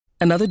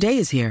Another day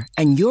is here,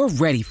 and you're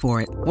ready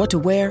for it. What to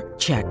wear?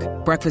 Check.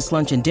 Breakfast,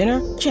 lunch, and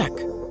dinner? Check.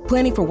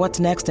 Planning for what's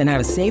next and how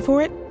to save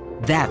for it?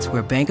 That's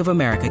where Bank of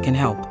America can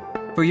help.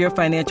 For your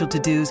financial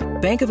to-dos,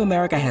 Bank of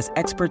America has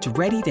experts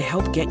ready to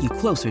help get you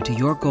closer to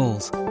your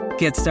goals.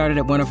 Get started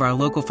at one of our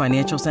local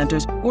financial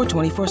centers or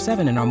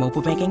 24/7 in our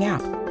mobile banking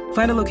app.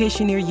 Find a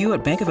location near you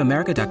at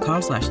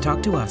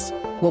bankofamerica.com/talktous.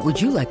 What would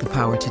you like the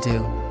power to do?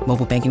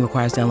 Mobile banking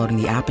requires downloading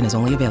the app and is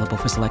only available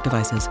for select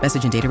devices.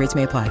 Message and data rates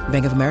may apply.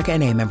 Bank of America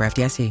N.A., member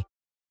FDIC.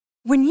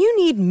 When you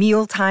need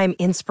mealtime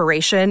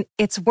inspiration,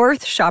 it's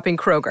worth shopping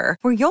Kroger,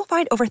 where you'll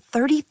find over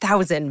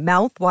 30,000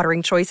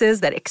 mouth-watering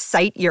choices that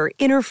excite your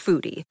inner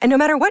foodie. And no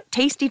matter what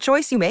tasty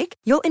choice you make,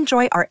 you'll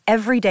enjoy our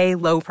everyday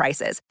low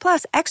prices,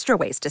 plus extra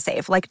ways to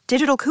save, like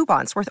digital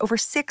coupons worth over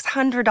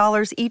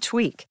 $600 each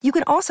week. You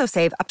can also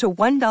save up to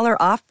 $1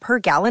 off per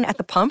gallon at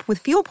the pump with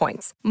fuel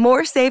points.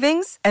 More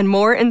savings and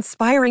more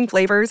inspiring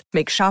flavors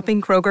make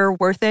shopping Kroger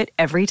worth it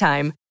every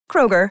time.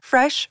 Kroger,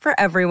 fresh for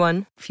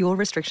everyone. Fuel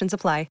restrictions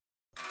apply.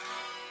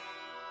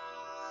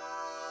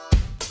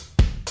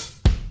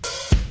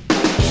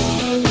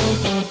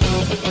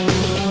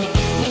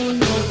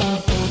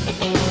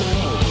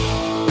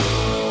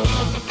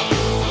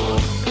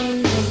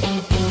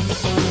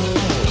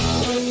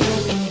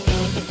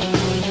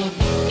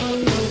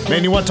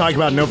 Man, you want to talk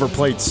about an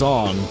overplayed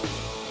song?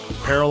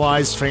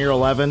 Paralyzed Finger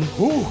 11?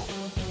 Ooh.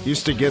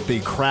 Used to get the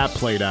crap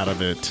played out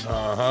of it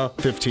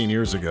 15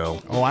 years ago.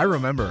 Oh, I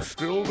remember.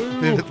 Still do.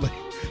 Vividly.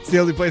 It's the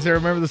only place I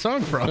remember the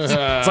song from.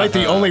 It's like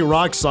the only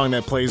rock song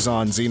that plays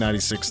on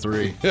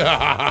Z96.3.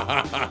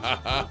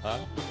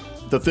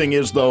 The thing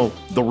is, though,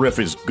 the riff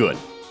is good.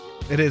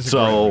 It is a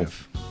great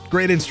riff.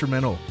 Great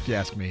instrumental, if you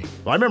ask me.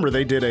 Well, I remember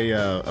they did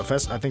a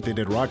fest. I think they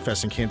did Rock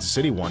Fest in Kansas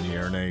City one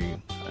year,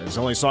 and it's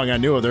the only song I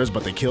knew of theirs,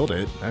 but they killed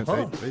it.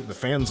 The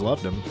fans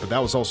loved them, but that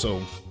was also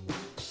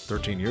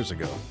 13 years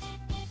ago.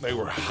 They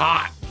were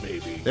hot,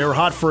 baby. They were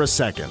hot for a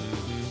second.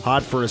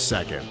 Hot for a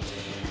second.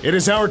 It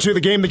is hour 2 of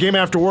the game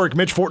after work.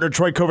 Mitch Fortner,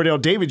 Troy Coverdale,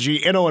 David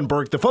G., and Owen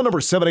Burke. The phone number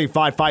is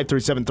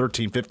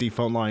 785-537-1350.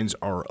 Phone lines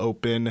are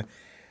open,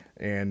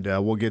 and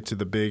we'll get to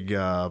the big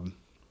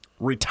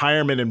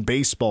retirement in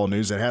baseball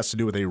news that has to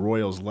do with a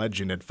Royals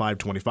legend at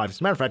 525.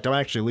 As a matter of fact, I'm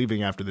actually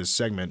leaving after this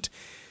segment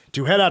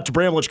to head out to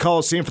Bramlage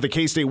Coliseum for the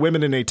K-State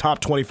women in a top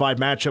 25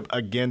 matchup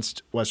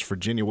against West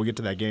Virginia. We'll get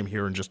to that game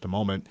here in just a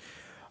moment.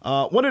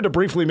 Wanted to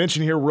briefly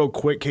mention here real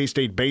quick,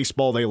 K-State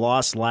baseball. They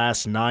lost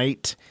last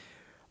night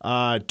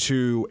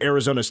to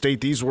Arizona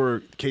State. These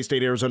were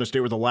K-State, Arizona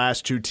State were the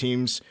last two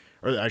teams,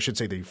 or I should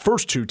say the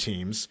first two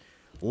teams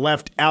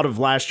left out of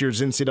last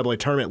year's NCAA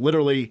tournament.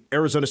 Literally,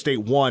 Arizona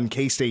State 1,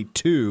 K-State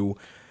 2.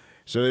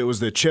 So it was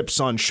the chips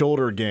on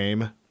shoulders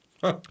game,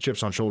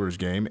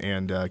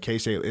 and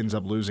K-State ends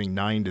up losing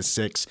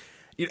 9-6.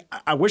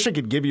 I wish I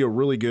could give you a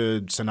really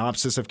good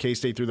synopsis of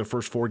K-State through the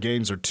first 4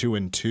 games. Or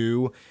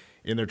 2-2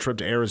 in their trip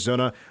to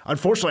Arizona.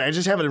 Unfortunately, I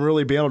just haven't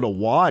really been able to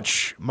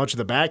watch much of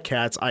the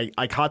Batcats.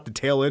 I caught the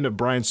tail end of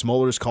Brian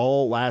Smoller's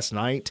call last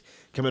night,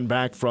 coming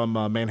back from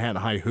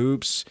Manhattan High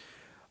Hoops.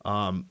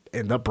 And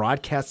the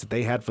broadcast that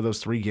they had for those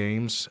 3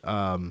 games,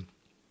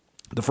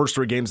 the first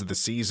 3 games of the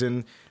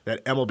season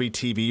that MLB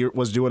TV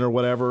was doing or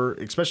whatever,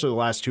 especially the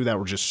last 2 that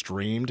were just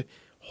streamed,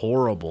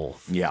 horrible.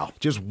 Yeah.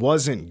 Just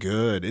wasn't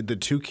good. The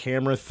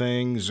 2-camera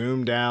thing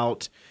zoomed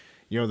out.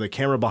 The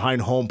camera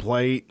behind home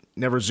plate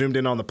never zoomed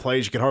in on the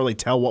plays. You could hardly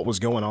tell what was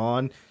going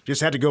on. Just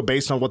had to go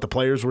based on what the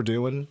players were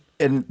doing.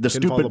 And the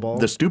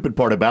stupid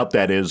part about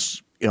that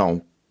is,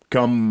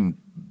 come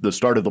the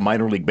start of the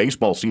minor league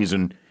baseball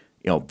season,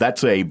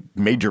 that's a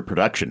major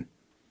production.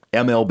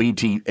 MILB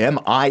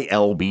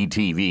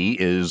TV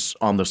is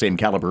on the same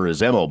caliber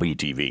as MLB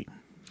TV.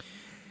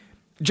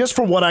 Just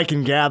from what I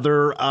can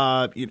gather,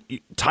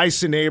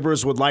 Tyson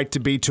Neighbors would like to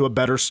be to a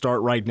better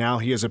start right now.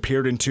 He has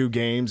appeared in 2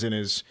 games, and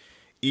his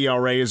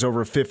ERA is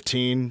over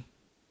 15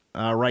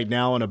 right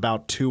now in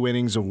about 2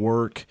 innings of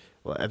work.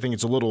 Well, I think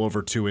it's a little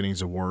over 2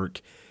 innings of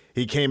work.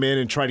 He came in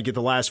and tried to get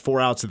the last 4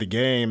 outs of the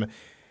game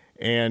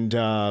and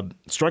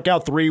struck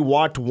out 3,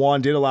 walked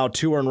 1, did allow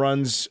 2 earned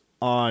runs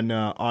on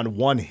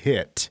 1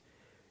 hit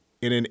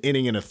in an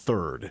inning and a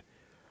third.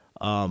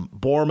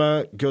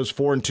 Borma goes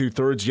 4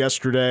 2/3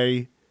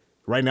 yesterday.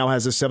 Right now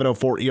has a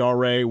 7.04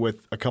 ERA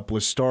with a couple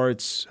of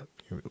starts.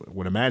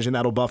 Would imagine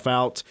that'll buff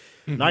out.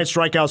 9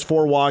 strikeouts,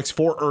 4 walks,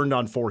 4 earned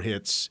on 4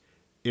 hits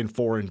in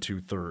 4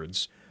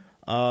 2/3.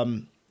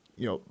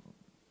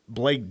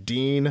 Blake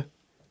Dean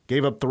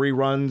gave up 3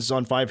 runs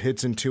on 5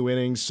 hits in 2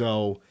 innings.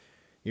 So,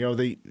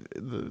 the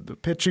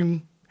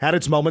pitching had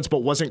its moments, but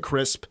wasn't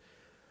crisp.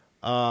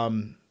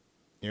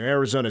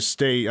 Arizona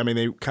State,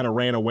 they kind of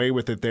ran away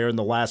with it there in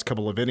the last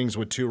couple of innings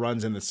with 2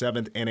 runs in the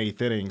 7th and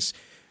 8th innings.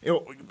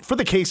 For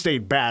the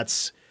K-State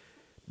Bats,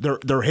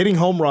 they're hitting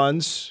home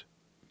runs.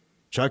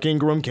 Chuck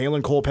Ingram,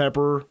 Kalen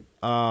Culpepper,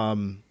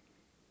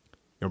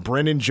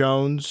 Brendan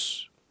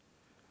Jones.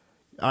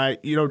 I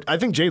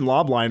think Jay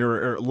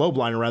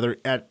Lobliner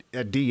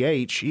at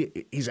DH,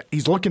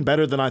 he's looking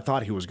better than I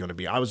thought he was going to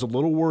be. I was a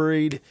little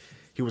worried.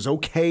 He was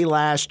okay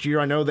last year.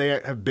 I know they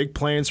have big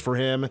plans for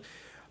him.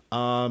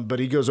 But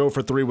he goes 0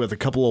 for 3 with a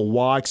couple of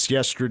walks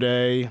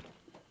yesterday.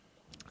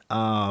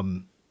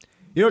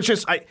 It's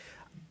just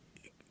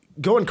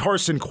going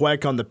Carson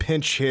Queck on the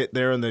pinch hit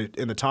there in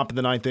the top of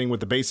the ninth inning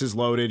with the bases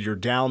loaded. You're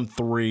down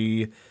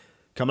 3,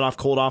 coming off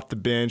cold off the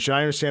bench.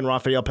 I understand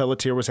Rafael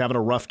Pelletier was having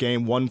a rough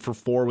game, 1 for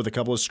 4 with a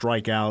couple of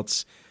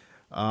strikeouts.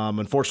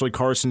 Unfortunately,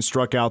 Carson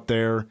struck out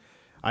there.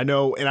 I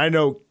know,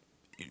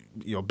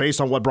 based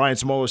on what Brian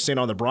Samoa was saying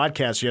on the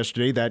broadcast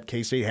yesterday, that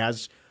K-State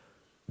has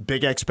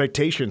big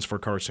expectations for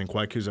Carson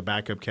Queck, who's a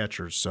backup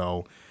catcher.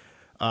 So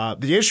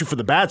the issue for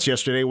the Bats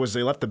yesterday was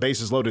they left the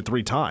bases loaded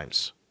 3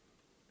 times.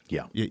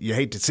 Yeah, you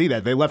hate to see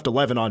that. They left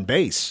 11 on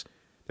base.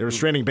 They were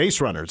stranding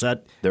base runners.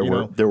 There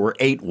were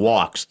 8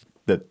 walks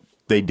that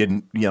they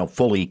didn't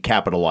fully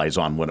capitalize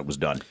on when it was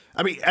done.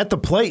 I mean, at the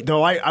plate,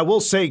 though, I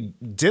will say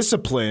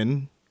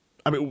discipline.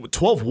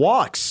 12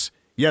 walks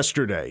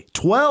yesterday.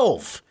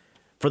 12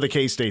 for the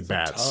K-State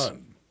Bats.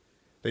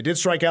 They did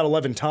strike out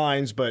 11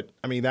 times, but,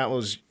 that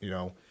was,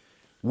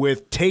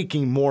 with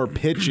taking more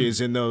pitches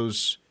in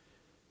those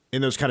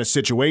kind of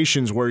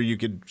situations where you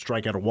could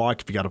strike out a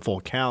walk if you got a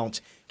full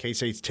count.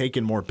 K-State's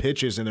taken more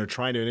pitches, and they're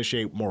trying to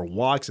initiate more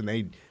walks, and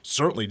they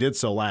certainly did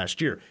so last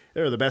year.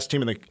 They were the best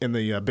team in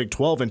the Big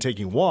 12 in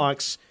taking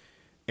walks,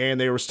 and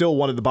they were still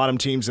one of the bottom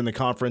teams in the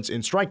conference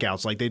in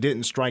strikeouts. Like, they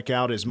didn't strike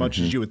out as much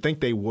as you would think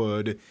they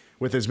would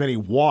with as many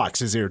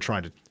walks as they were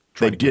trying to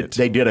get.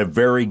 They did a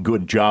very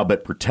good job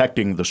at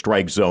protecting the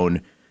strike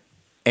zone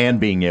and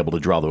being able to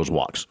draw those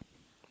walks.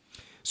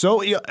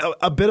 So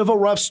a bit of a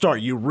rough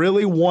start. You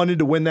really wanted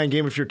to win that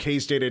game if you're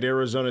K-State at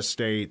Arizona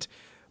State,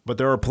 but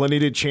there are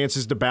plenty of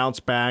chances to bounce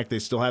back. They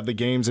still have the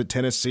games at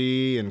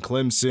Tennessee and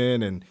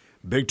Clemson and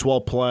Big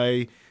 12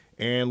 play,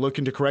 and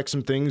looking to correct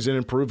some things and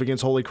improve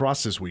against Holy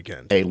Cross this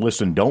weekend. Hey,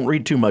 listen, don't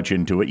read too much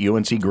into it.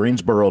 UNC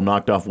Greensboro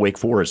knocked off Wake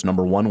Forest,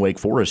 number 1 Wake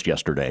Forest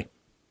yesterday.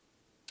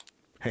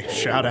 Hey,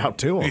 shout out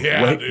to him.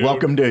 Yeah,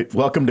 welcome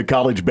to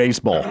college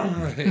baseball.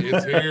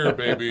 It's here,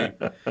 baby.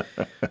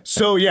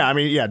 So,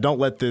 don't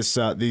let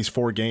these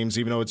 4 games,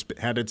 even though it's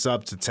had its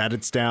ups, it's had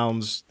its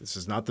downs. This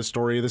is not the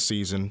story of the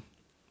season.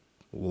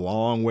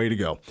 Long way to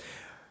go.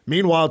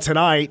 Meanwhile,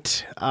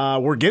 tonight,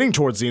 we're getting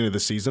towards the end of the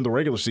season, the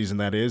regular season,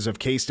 that is, of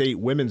K-State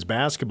women's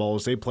basketball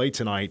as they play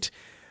tonight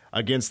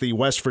against the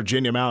West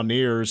Virginia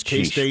Mountaineers.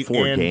 K-State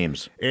 4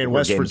 games. And 4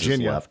 West games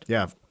Virginia. left.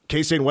 Yeah,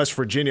 K-State and West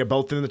Virginia,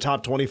 both in the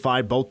top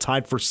 25, both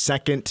tied for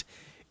second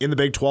in the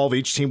Big 12,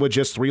 each team with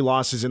just 3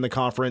 losses in the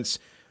conference.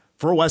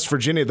 For West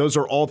Virginia, those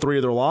are all 3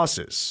 of their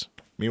losses.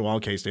 Meanwhile,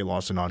 K-State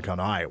lost to non-con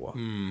Iowa.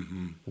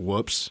 Mm-hmm.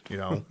 Whoops,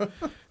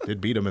 did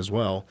beat them as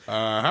well.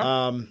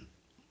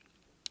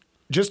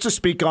 Just to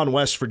speak on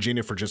West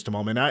Virginia for just a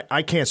moment,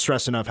 I can't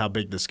stress enough how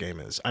big this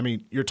game is.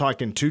 You're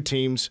talking 2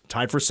 teams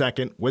tied for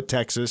second with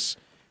Texas,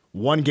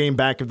 1 game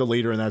back of the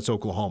leader, and that's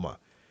Oklahoma.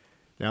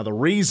 Now, the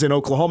reason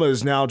Oklahoma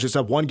is now just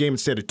up 1 game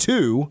instead of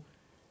 2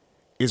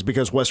 is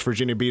because West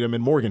Virginia beat them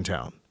in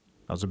Morgantown.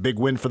 That was a big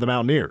win for the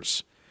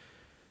Mountaineers.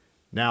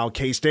 Now,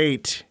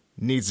 K-State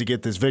needs to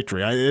get this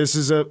victory. This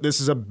is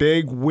a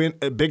big win,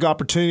 a big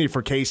opportunity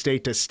for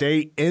K-State to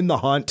stay in the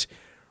hunt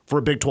for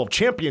a Big 12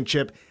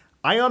 championship.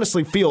 I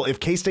honestly feel if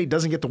K-State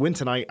doesn't get the win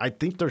tonight, I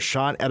think their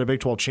shot at a Big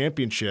 12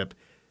 championship,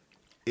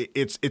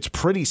 it's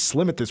pretty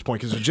slim at this point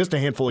because there's just a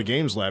handful of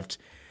games left.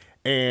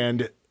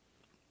 And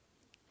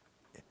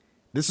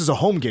this is a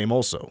home game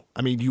also.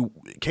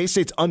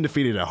 K-State's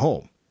undefeated at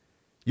home.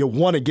 You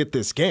want to get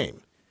this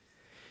game.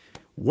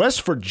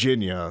 West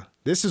Virginia,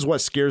 this is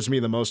what scares me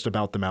the most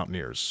about the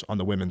Mountaineers on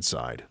the women's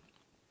side.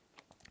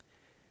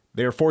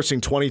 They're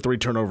forcing 23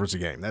 turnovers a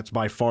game. That's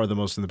by far the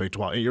most in the Big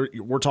 12.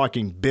 We're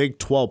talking Big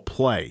 12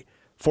 play,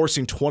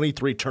 forcing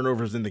 23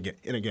 turnovers in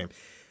a game.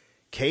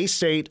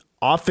 K-State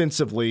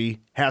offensively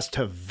has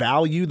to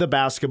value the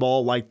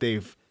basketball like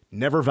they've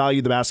never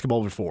valued the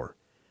basketball before.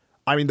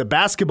 The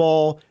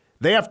basketball,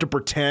 they have to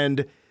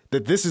pretend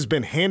that this has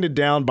been handed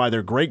down by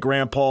their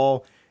great-grandpa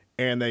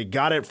and they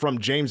got it from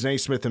James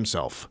Naismith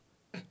himself.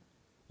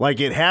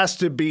 Like it has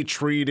to be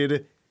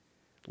treated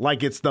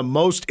like it's the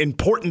most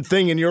important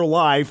thing in your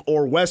life,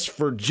 or West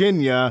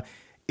Virginia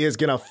is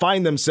going to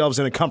find themselves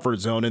in a comfort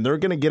zone and they're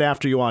going to get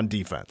after you on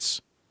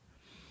defense.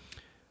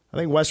 I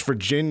think West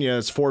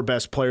Virginia's 4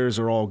 best players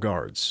are all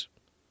guards.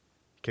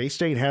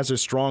 K-State has a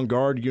strong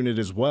guard unit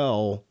as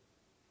well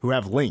who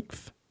have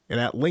length, and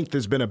that length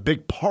has been a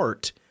big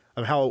part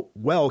of how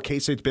well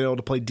K-State's been able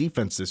to play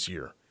defense this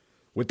year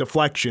with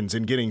deflections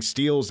and getting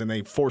steals, and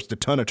they forced a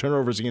ton of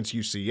turnovers against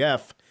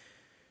UCF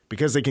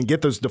because they can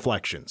get those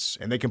deflections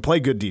and they can play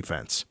good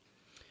defense.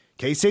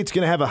 K-State's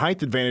going to have a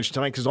height advantage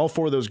tonight because all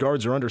 4 of those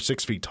guards are under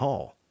 6 feet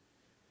tall.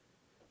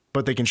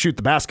 But they can shoot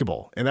the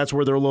basketball, and that's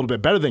where they're a little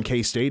bit better than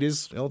K-State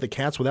is. The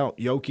Cats without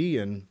Yoki,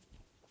 and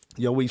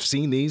we've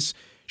seen these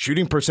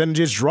shooting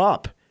percentages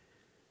drop.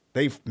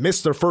 They've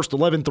missed their first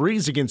 11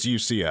 threes against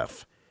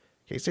UCF.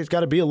 K-State's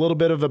got to be a little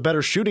bit of a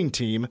better shooting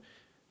team.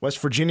 West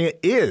Virginia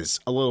is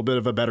a little bit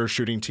of a better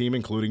shooting team,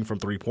 including from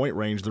three-point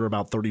range. They're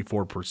about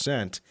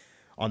 34%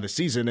 on the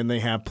season, and they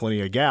have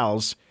plenty of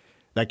gals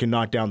that can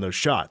knock down those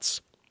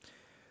shots.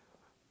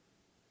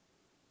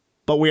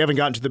 But we haven't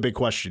gotten to the big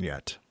question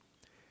yet.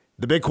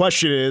 The big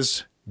question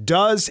is,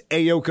 does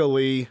Ayoka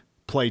Lee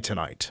play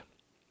tonight?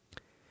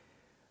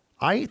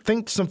 I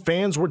think some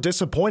fans were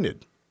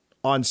disappointed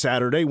on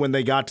Saturday when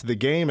they got to the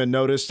game and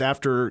noticed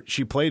after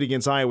she played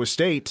against Iowa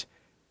State,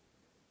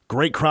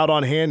 great crowd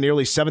on hand,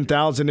 nearly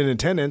 7,000 in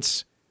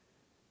attendance,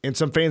 and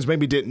some fans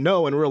maybe didn't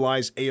know and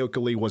realized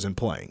Ayoka Lee wasn't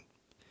playing.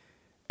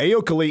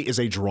 Ayoka Lee is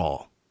a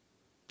draw.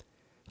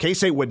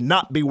 K-State would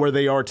not be where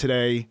they are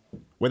today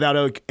without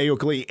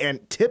Ayoka Lee,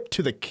 and tip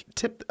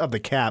of the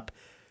cap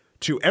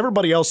to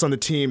everybody else on the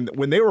team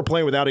when they were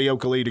playing without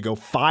Ayoka Lee to go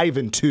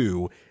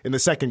 5-2 in the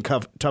second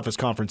toughest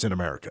conference in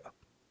America.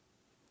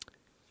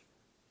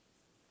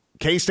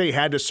 K-State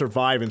had to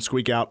survive and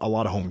squeak out a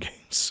lot of home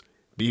games.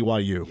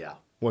 BYU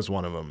was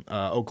one of them.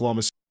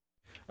 Oklahoma State,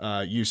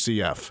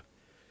 UCF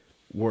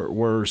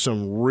were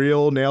some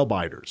real nail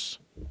biters.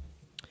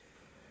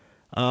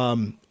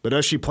 But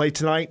does she play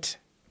tonight?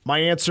 My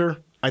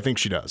answer, I think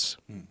she does.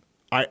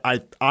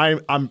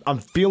 I'm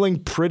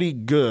feeling pretty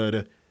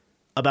good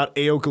about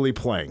Ayoka Lee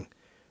playing.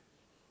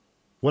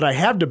 What I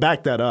have to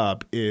back that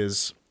up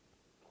is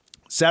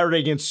Saturday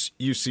against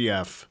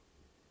UCF,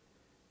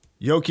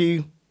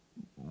 Yoki,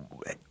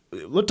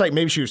 it looked like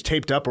maybe she was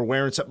taped up or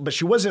wearing something, but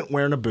she wasn't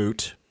wearing a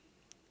boot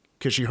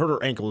because she hurt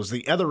her ankle. It was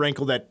the other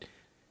ankle that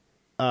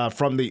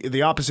from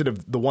the opposite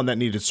of the one that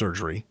needed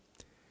surgery.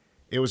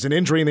 It was an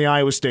injury in the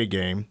Iowa State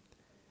game.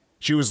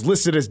 She was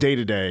listed as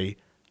day-to-day.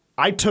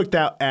 I took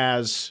that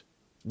as,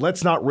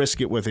 let's not risk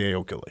it with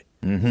Ayoka Lee.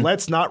 Mm-hmm.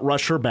 Let's not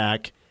rush her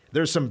back.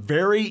 There's some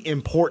very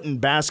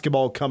important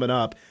basketball coming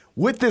up.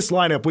 With this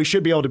lineup, we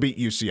should be able to beat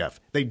UCF.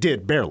 They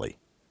did, barely.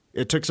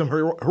 It took some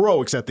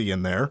heroics at the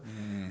end there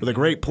with a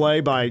great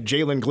play by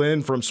Jalen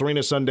Glenn from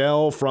Serena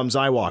Sundell from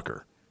Zy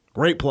Walker.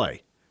 Great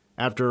play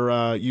after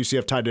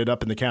UCF tied it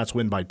up and the Cats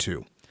win by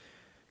 2.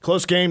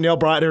 Close game, nail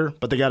biter,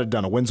 but they got it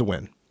done. A win's a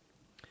win.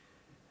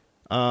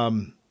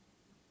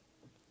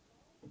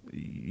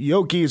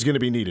 Yoki is going to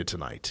be needed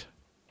tonight.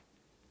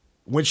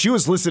 When she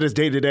was listed as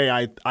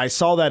day-to-day, I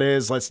saw that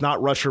as, let's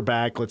not rush her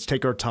back. Let's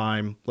take our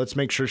time. Let's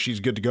make sure she's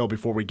good to go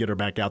before we get her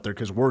back out there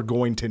because we're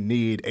going to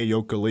need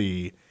Ayoka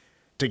Lee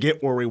to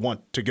get where we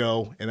want to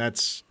go, and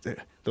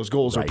those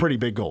goals are pretty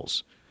big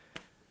goals.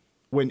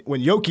 When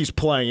Yoki's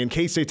playing and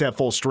K-State's at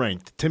full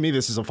strength, to me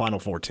this is a Final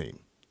Four team.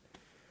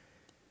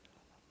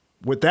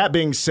 With that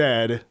being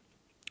said,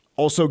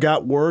 also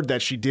got word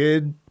that she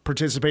did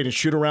participate in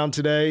shoot-around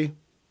today,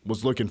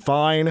 was looking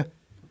fine.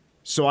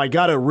 So I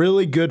got a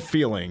really good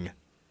feeling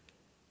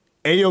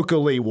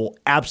Ayoka Lee will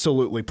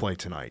absolutely play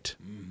tonight.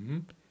 Mm-hmm.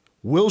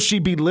 Will she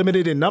be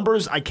limited in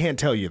numbers? I can't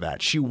tell you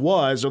that. She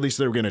was, or at least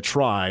they were going to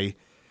try,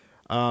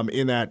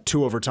 in that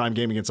 2-overtime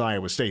game against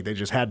Iowa State. They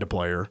just had to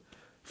play her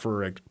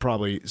for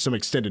probably some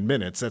extended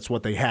minutes. That's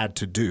what they had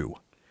to do.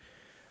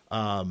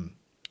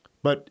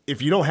 But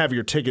if you don't have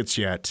your tickets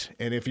yet,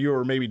 and if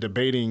you're maybe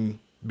debating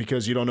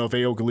because you don't know if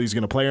Ayoka Lee's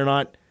going to play or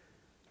not,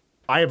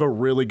 I have a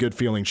really good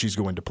feeling she's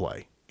going to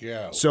play.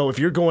 Yeah. So if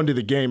you're going to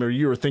the game or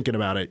you were thinking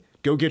about it,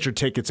 go get your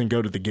tickets and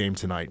go to the game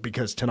tonight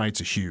because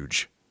tonight's a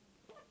huge.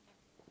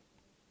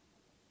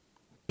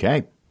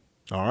 Okay.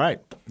 All right.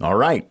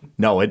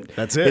 No,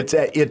 that's it.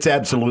 It's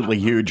absolutely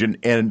huge,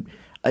 and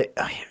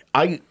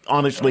I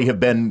honestly have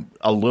been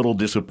a little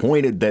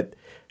disappointed that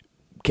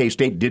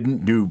K-State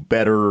didn't do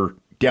better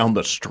down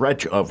the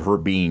stretch of her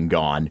being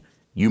gone.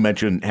 You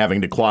mentioned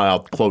having to claw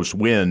out close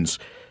wins.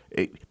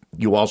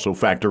 You also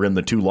factor in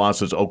the 2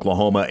 losses,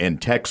 Oklahoma and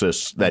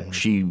Texas, that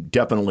she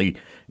definitely,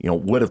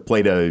 would have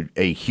played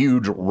a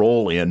huge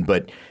role in.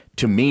 But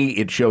to me,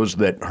 it shows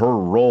that her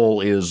role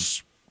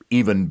is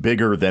even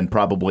bigger than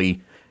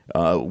probably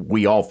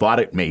we all thought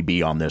it may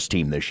be on this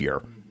team this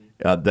year.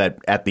 That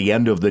at the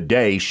end of the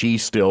day, she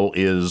still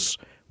is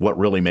what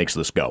really makes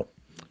this go.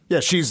 Yeah,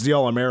 she's the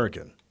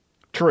All-American.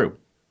 True.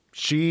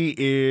 She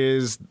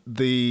is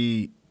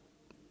the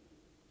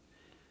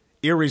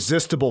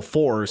irresistible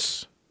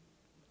force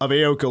of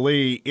Ayoka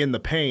Lee in the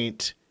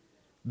paint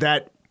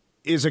that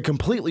is a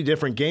completely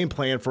different game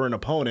plan for an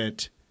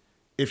opponent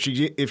if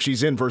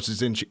she's in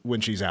versus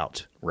when she's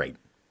out. Right.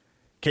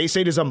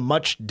 K-State is a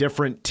much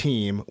different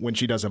team when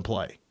she doesn't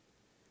play.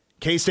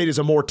 K-State is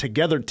a more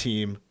together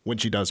team when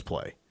she does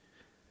play.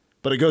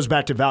 But it goes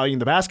back to valuing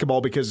the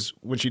basketball because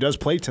when she does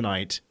play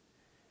tonight,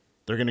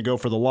 they're going to go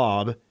for the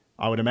lob.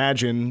 I would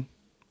imagine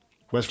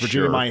West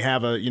Virginia might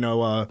have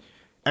a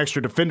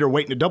extra defender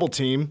waiting to double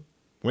team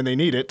when they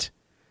need it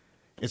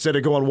instead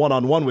of going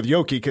one-on-one with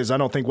Yoki because I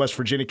don't think West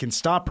Virginia can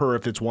stop her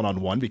if it's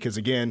one-on-one because,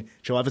 again,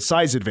 she'll have a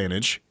size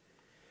advantage.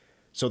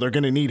 So they're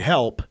going to need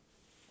help.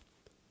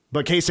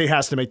 But K-State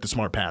has to make the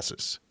smart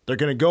passes. They're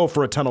going to go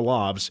for a ton of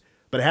lobs,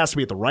 but it has to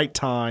be at the right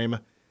time.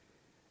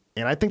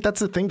 And I think that's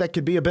the thing that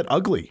could be a bit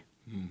ugly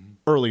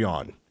early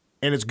on.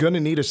 And it's going to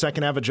need a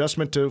second-half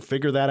adjustment to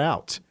figure that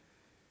out.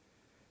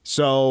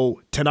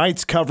 So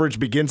tonight's coverage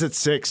begins at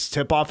 6,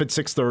 tip-off at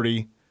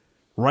 6:30,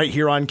 right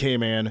here on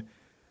K-Man.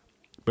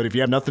 But if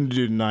you have nothing to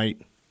do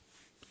tonight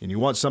and you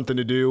want something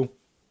to do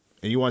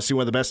and you want to see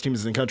one of the best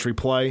teams in the country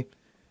play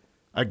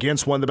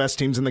against one of the best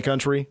teams in the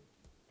country,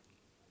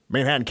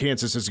 Manhattan,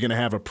 Kansas is going to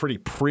have a pretty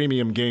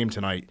premium game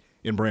tonight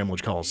in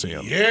Bramlage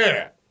Coliseum.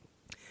 Yeah.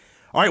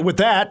 All right, with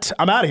that,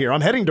 I'm out of here.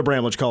 I'm heading to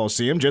Bramlage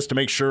Coliseum just to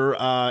make sure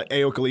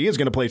Aoka Lee is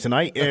going to play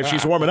tonight. And if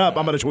she's warming up,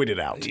 I'm going to tweet it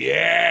out.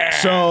 Yeah.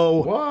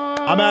 So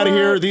I'm out of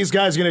here. These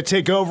guys are going to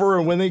take over.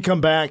 And when they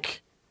come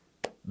back,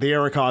 the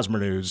Eric Hosmer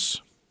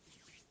news.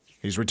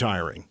 He's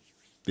retiring.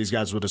 These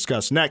guys will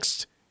discuss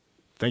next.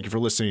 Thank you for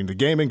listening to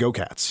Game and Go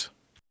Cats.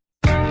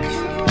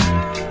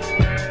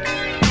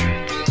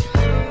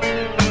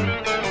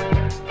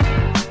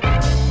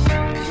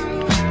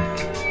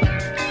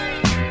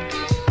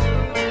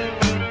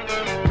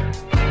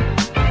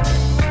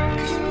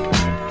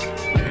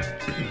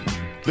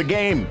 The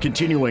Game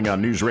continuing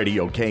on News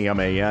Radio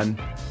KMAN.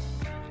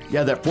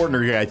 Yeah, that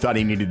Fortner guy, I thought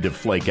he needed to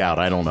flake out.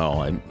 I don't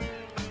know.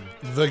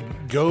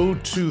 Go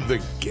to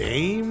the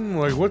game?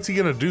 Like, what's he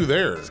going to do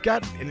there? He's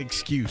got an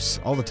excuse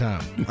all the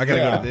time. I got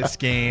to go to this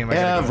game.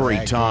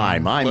 Every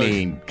time. I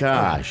mean,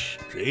 gosh.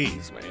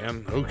 Jeez,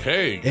 man.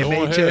 Okay, go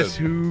MHS ahead.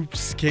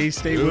 hoops,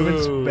 K-State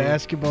women's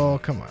basketball.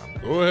 Come on.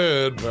 Go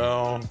ahead,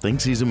 pal.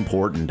 Thinks he's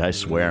important, I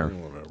swear.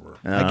 Whatever.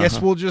 I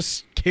guess we'll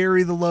just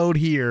carry the load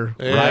here.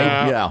 Yeah.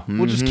 Right? Yeah.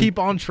 We'll just keep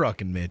on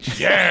trucking, Mitch.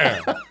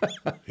 Yeah.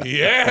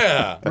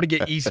 Yeah. We're going to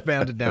get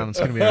eastbounded down. It's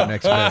going to be our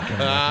next bet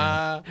coming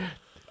up.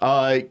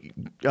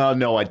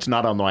 No, it's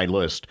not on my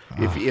list.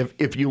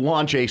 If you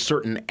launch a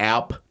certain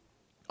app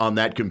on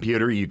that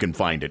computer, you can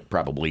find it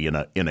probably in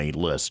a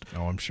list.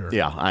 Oh, I'm sure.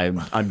 Yeah,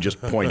 I'm just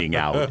pointing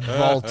out.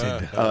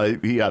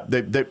 Vaulted. Yeah,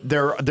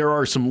 there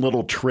are some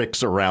little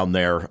tricks around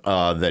there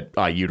that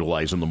I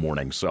utilize in the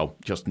morning. So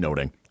just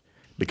noting,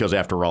 because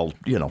after all,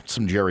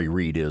 some Jerry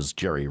Reed is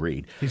Jerry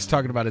Reed. He's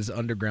talking about his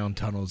underground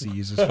tunnels he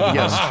uses for the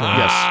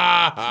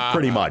Yes,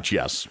 pretty much,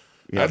 yes.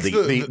 Yeah,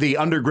 the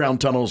underground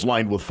tunnels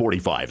lined with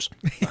 45s.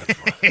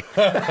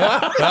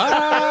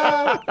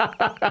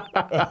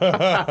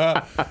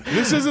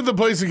 This isn't the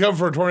place to come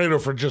for a tornado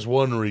for just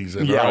one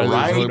reason. Yeah,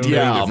 right? There's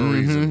Yeah. different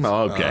reasons.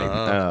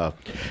 Okay.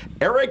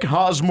 Eric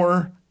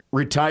Hosmer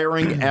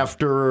retiring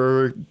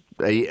after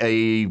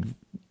a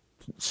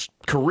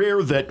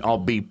career that, I'll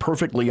be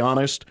perfectly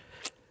honest,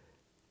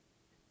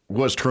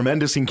 was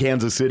tremendous in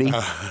Kansas City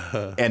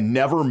and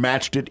never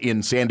matched it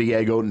in San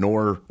Diego,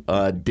 nor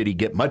did he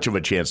get much of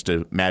a chance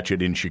to match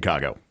it in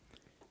Chicago.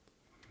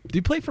 Did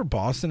he play for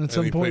Boston at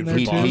some he point?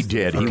 played There for too? He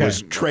did. Okay. He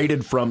was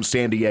traded from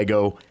San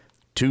Diego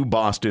to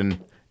Boston,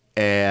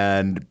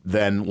 and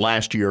then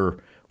last year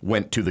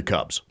went to the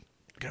Cubs.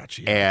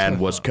 Gotcha. And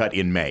was cut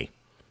in May.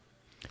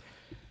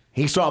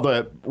 He saw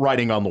the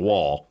writing on the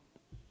wall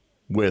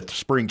with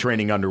spring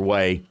training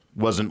underway,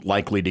 wasn't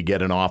likely to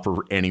get an offer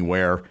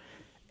anywhere,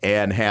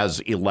 and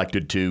has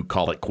elected to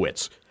call it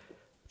quits.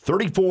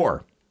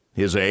 34,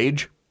 his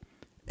age,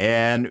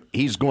 and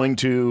he's going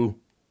to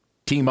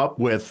team up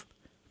with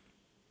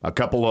a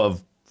couple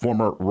of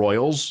former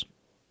Royals,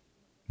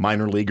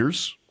 minor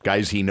leaguers,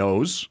 guys he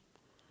knows,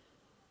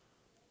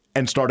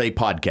 and start a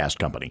podcast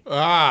company.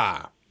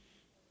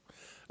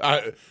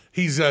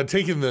 He's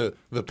taking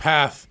the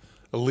path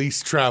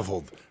least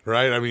traveled,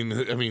 right? I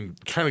mean,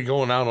 kind of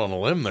going out on a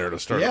limb there to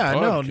start. Yeah, a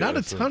podcast. no, not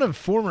a ton of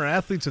former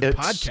athletes with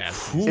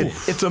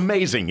podcasts. It's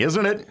amazing,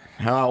 isn't it?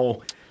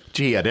 How,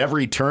 at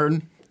every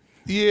turn.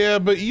 Yeah,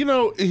 but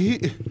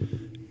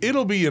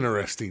it'll be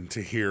interesting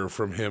to hear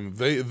from him.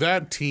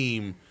 That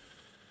team,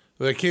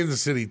 that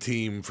Kansas City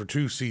team for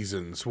 2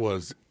 seasons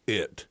was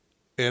it.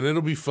 And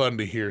it'll be fun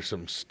to hear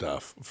some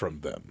stuff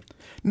from them.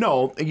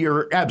 No,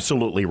 you're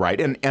absolutely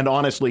right. And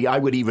honestly, I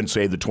would even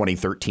say the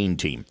 2013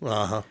 team.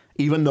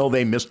 Even though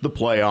they missed the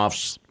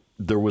playoffs,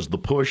 there was the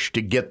push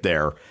to get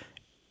there.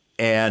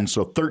 And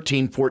so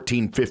 13,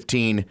 14,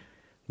 15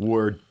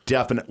 were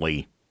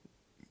definitely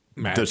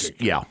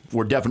Magic.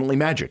 were definitely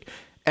magic.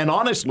 And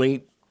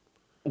honestly,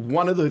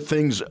 one of the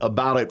things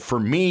about it for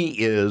me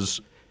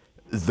is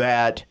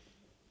that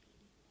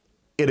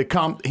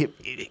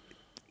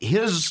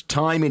his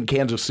time in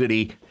Kansas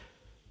City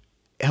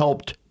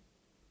helped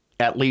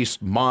at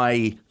least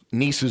my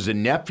nieces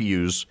and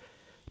nephews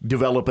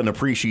develop an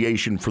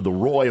appreciation for the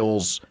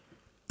Royals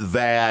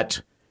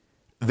that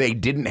they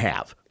didn't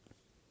have,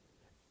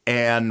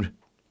 and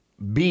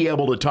be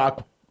able to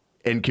talk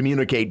and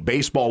communicate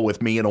baseball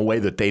with me in a way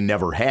that they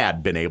never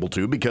had been able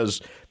to,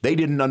 because they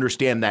didn't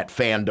understand that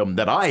fandom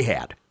that I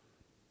had.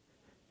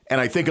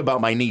 And I think about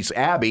my niece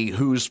Abby,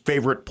 whose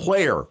favorite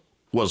player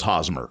was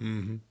Hosmer.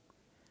 Mm-hmm.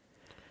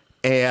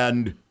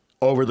 And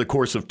over the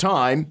course of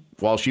time,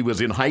 while she was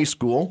in high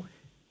school,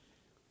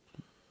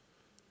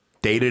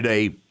 dated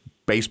a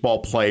baseball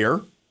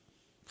player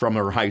from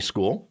her high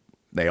school.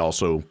 They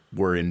also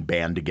were in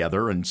band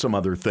together and some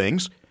other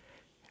things.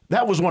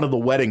 That was one of the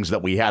weddings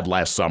that we had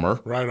last summer.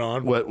 Right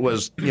on.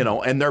 Was,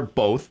 and they're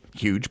both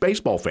huge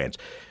baseball fans.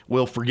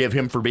 We'll forgive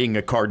him for being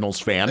a Cardinals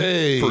fan,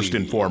 first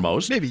and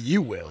foremost. Maybe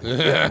you will.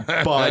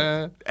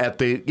 But at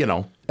the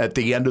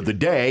end of the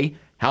day,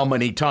 how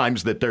many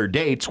times that their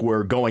dates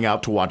were going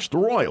out to watch the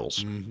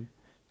Royals. Mm-hmm.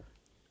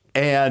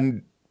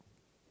 And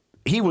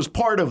he was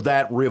part of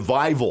that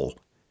revival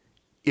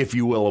if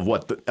you will, of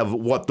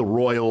what the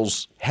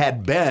Royals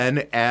had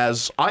been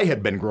as I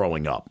had been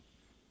growing up.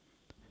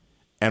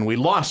 And we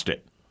lost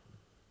it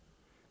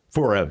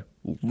for a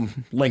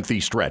lengthy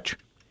stretch.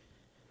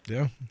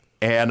 Yeah.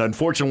 And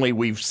unfortunately,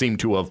 we've seemed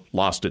to have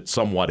lost it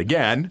somewhat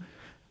again.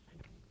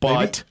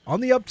 But maybe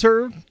on the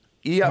upturn,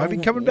 yeah, might be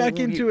coming back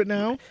into it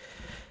now.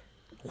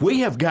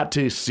 We have got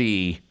to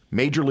see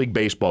Major League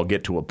Baseball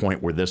get to a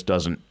point where this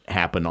doesn't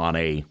happen on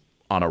a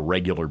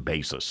regular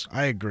basis.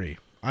 I agree.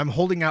 I'm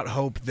holding out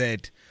hope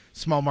that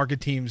small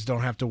market teams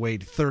don't have to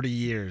wait 30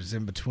 years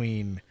in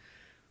between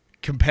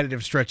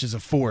competitive stretches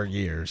of 4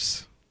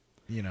 years.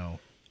 You know,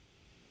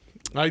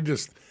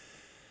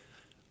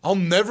 I'll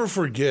never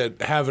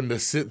forget having to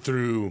sit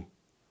through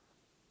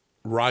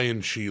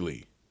Ryan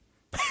Sheely.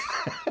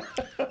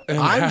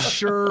 I'm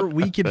sure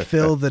we could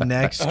fill the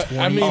next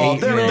 28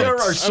 minutes. There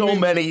are so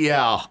many,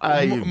 yeah.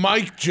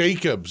 Mike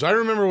Jacobs. I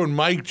remember when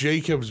Mike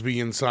Jacobs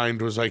being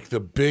signed was like the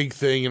big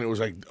thing, and it was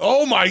like,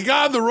 oh my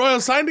God, the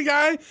Royals signed a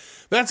guy?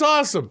 That's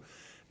awesome.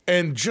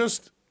 And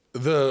just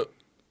the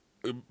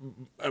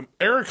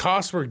Eric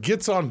Hosmer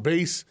gets on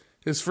base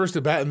his first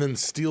at bat and then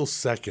steals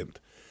second.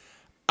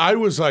 I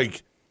was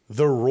like,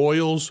 the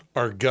Royals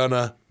are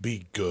gonna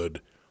be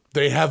good.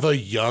 They have a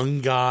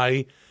young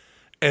guy.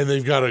 And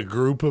they've got a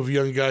group of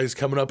young guys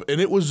coming up.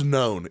 And it was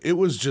known. It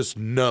was just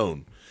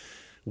known.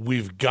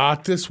 We've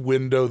got this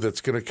window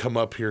that's going to come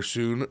up here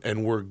soon,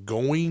 and we're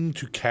going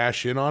to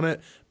cash in on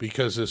it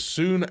because as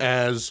soon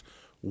as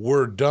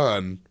we're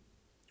done,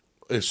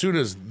 as soon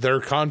as their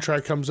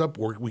contract comes up,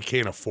 we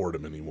can't afford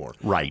him anymore.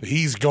 Right.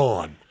 He's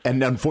gone.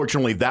 And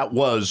unfortunately, that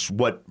was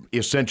what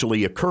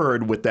essentially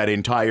occurred with that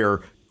entire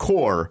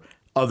core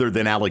other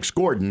than Alex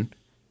Gordon.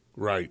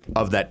 Right.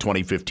 Of that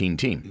 2015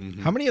 team.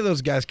 Mm-hmm. How many of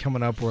those guys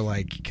coming up were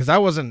like, because I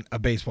wasn't a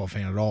baseball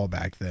fan at all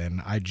back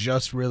then. I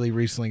just really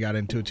recently got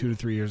into it 2 to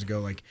 3 years ago.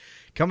 Like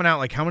coming out,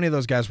 like how many of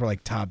those guys were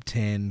like top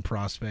 10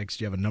 prospects?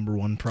 Do you have a number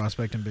one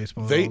prospect in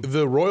baseball?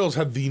 The Royals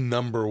had the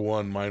number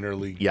one minor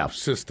league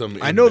system.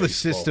 I know baseball. The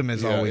system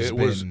has always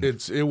been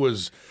it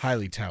was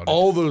highly touted.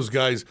 All those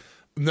guys.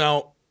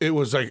 Now it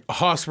was like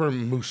Hosmer,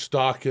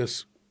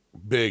 Moustakas,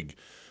 big,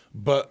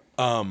 but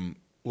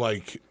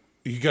like.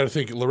 You got to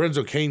think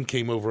Lorenzo Cain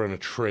came over on a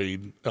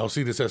trade,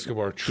 Alcides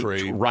Escobar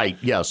trade. Right,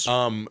 yes.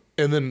 And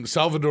then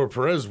Salvador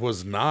Perez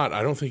was not.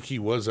 I don't think he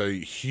was a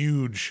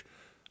huge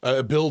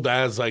build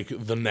as like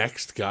the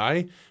next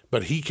guy,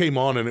 but he came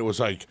on and it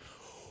was like,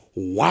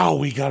 wow,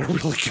 we got a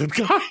really good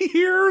guy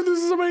here. This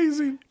is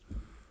amazing.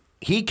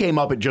 He came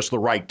up at just the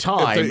right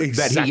time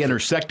that he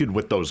intersected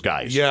with those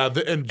guys. Yeah,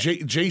 and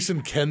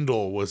Jason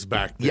Kendall was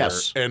back there.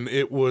 Yes. And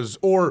it was,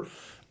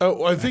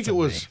 I think it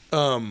was.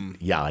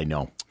 Yeah, I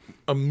know.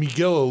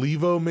 Miguel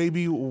Olivo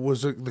maybe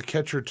was the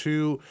catcher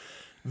too.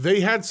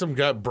 They had some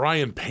guy.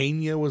 Brian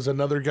Pena was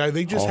another guy.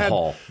 They just had.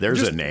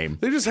 There's a name.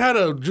 They just had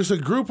a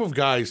group of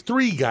guys,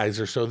 3 guys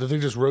or so that they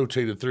just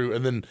rotated through,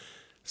 and then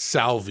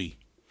Salvi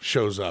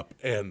shows up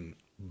and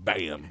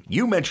bam.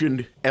 You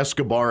mentioned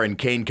Escobar and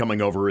Cain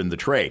coming over in the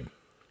trade.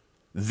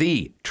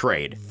 The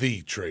trade.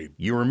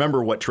 You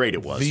remember what trade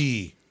it was?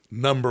 The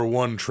number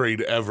one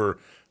trade ever.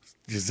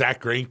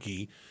 Zach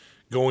Greinke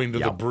going to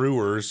the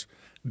Brewers.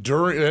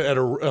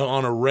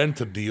 On a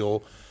rent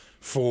deal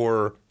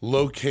for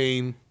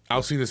Locaine,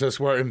 Alcides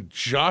Escobar, and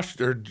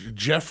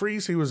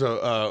Jeffries. He was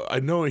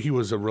I know he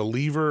was a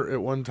reliever at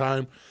one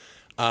time.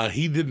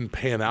 He didn't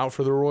pan out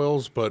for the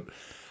Royals, but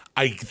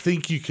I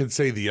think you can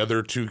say the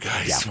other 2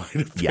 guys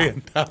might have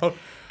panned out.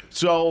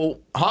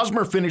 So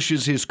Hosmer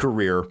finishes his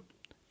career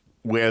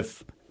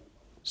with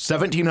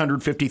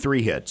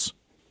 1,753 hits,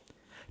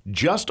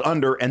 just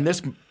under, and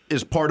this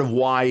is part of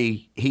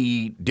why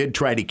he did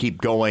try to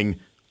keep going.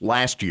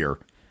 Last year,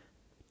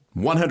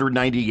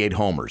 198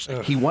 homers.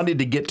 Ugh. He wanted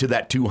to get to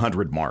that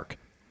 200 mark.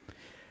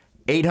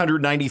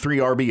 893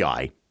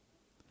 RBI.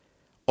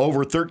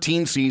 Over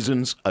 13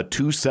 seasons, a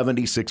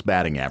 276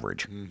 batting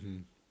average. Mm-hmm.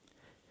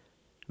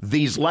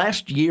 These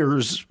last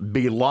years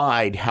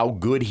belied how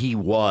good he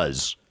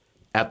was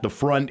at the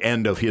front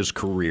end of his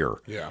career.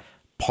 Yeah.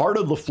 Part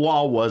of the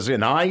flaw was,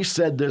 and I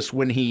said this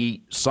when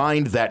he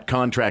signed that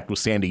contract with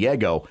San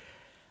Diego,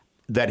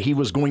 that he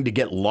was going to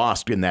get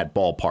lost in that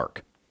ballpark.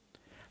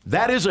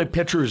 That is a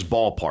pitcher's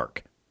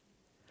ballpark,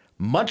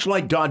 much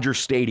like Dodger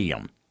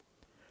Stadium.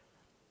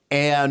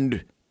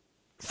 And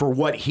for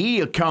what he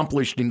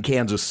accomplished in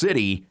Kansas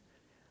City,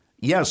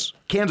 yes,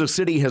 Kansas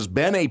City has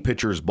been a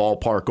pitcher's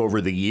ballpark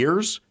over the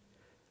years,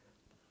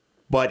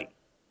 but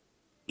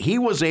he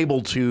was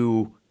able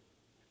to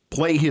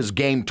play his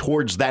game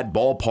towards that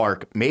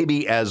ballpark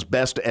maybe as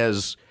best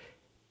as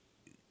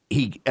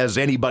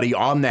anybody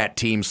on that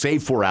team,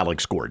 save for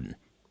Alex Gordon.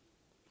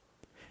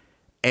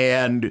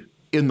 And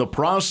in the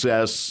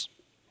process,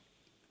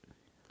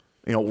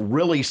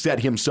 really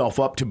set himself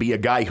up to be a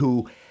guy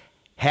who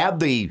had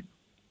the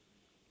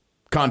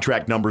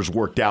contract numbers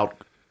worked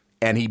out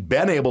and he'd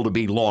been able to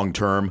be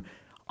long-term.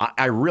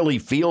 I really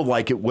feel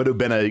like it would have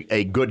been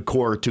a good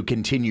core to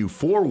continue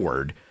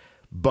forward,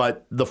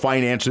 but the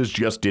finances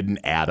just didn't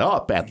add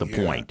up at the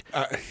point.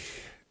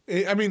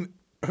 I mean,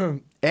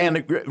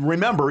 And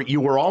remember, you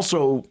were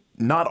also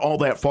not all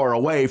that far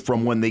away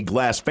from when the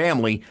Glass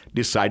family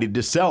decided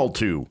to sell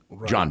to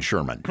John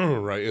Sherman.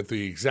 Right, at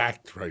the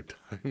exact right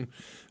time.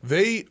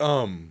 They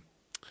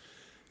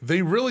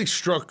really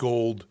struck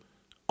gold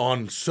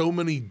on so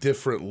many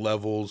different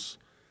levels.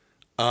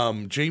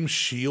 James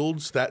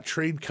Shields, that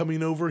trade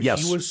coming over,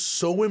 yes. He was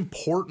so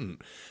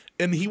important.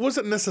 And he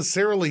wasn't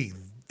necessarily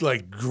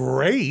like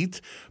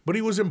great, but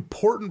he was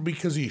important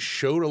because he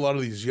showed a lot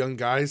of these young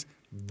guys,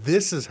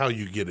 this is how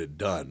you get it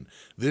done.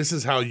 This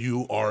is how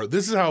you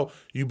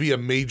be a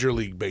Major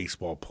League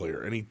Baseball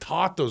player. And he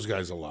taught those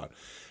guys a lot.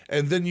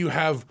 And then you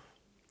have,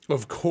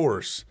 of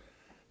course,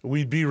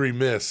 we'd be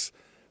remiss,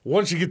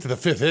 once you get to the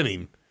fifth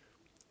inning,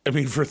 I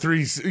mean, for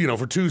 2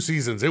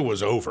 seasons, it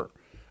was over.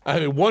 I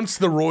mean, once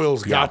the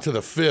Royals got to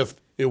the fifth,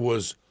 it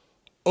was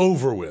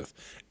over with.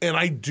 And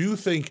I do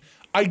think,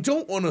 I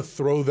don't want to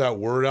throw that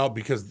word out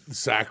because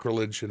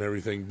sacrilege and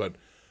everything, but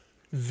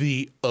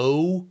the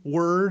O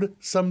word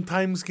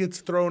sometimes gets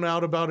thrown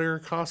out about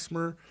Eric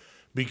Hosmer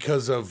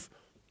because of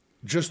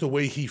just the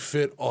way he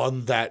fit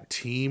on that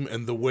team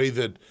and the way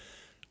that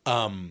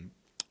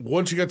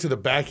once you got to the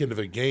back end of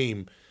a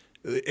game,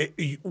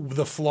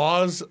 the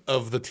flaws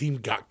of the team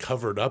got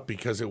covered up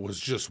because it was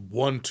just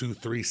 1, 2,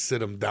 3, sit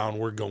them down,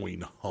 we're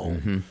going home.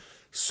 Mm-hmm.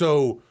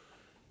 So,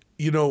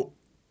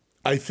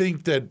 I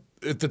think that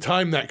at the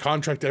time that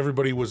contract,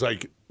 everybody was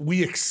like,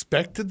 we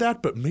expected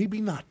that, but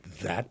maybe not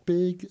that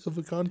big of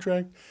a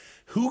contract.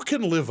 Who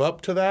can live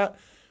up to that?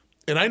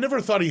 And I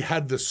never thought he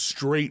had the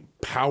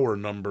straight power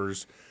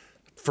numbers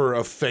for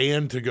a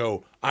fan to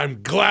go,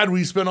 I'm glad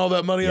we spent all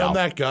that money on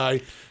that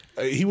guy.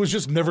 He was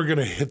just never going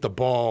to hit the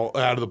ball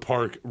out of the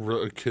park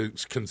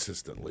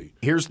consistently.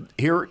 Here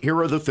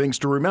are the things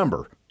to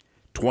remember.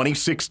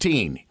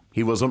 2016,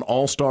 he was an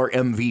all-star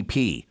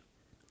MVP.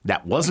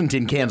 That wasn't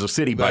in Kansas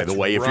City, by the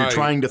way, if you're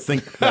trying to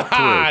think that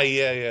through.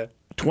 Yeah.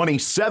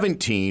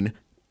 2017,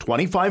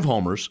 25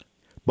 homers,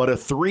 but a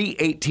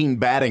 .318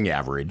 batting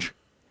average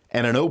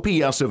and an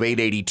OPS of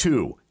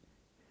 882.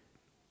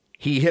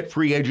 He hit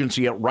free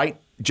agency at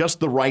just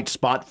the right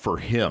spot for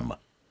him.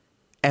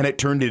 And it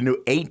turned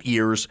into 8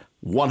 years,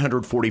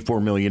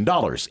 $144 million.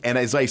 And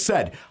as I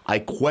said, I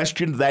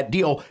questioned that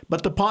deal,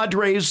 but the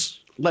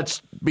Padres,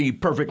 let's be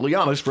perfectly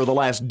honest, for the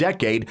last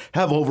decade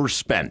have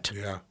overspent.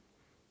 Yeah.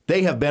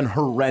 They have been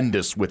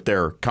horrendous with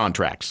their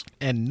contracts.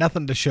 And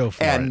nothing to show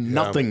for it. And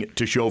nothing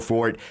to show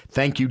for it.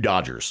 Thank you,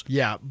 Dodgers.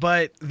 Yeah,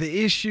 but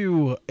the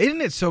issue,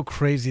 isn't it so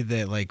crazy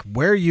that, like,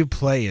 where you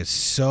play is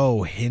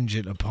so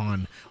hinged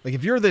upon, like,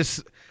 if you're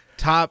this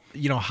top,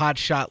 hot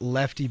shot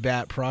lefty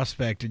bat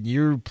prospect and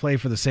you play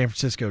for the San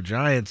Francisco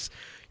Giants,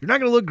 you're not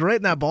going to look great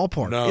in that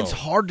ballpark. No. It's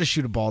hard to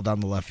shoot a ball down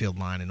the left field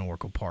line in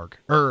Oracle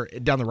Park, or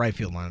down the right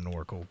field line in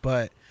Oracle,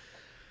 but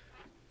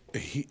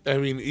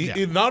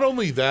not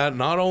only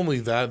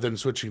that, then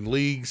switching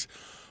leagues,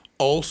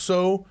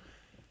 also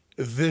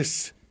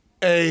this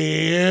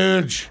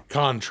age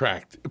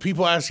contract.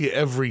 People ask you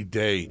every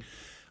day.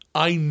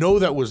 I know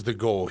that was the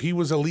goal. He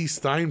was a Lee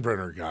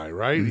Steinbrenner guy,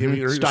 right?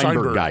 Mm-hmm.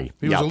 Steinberg guy.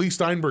 He was a Lee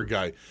Steinberg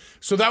guy.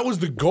 So that was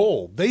the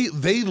goal.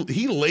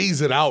 He lays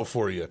it out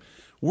for you.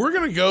 We're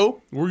going to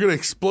go. We're going to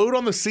explode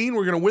on the scene.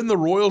 We're going to win the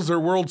Royals their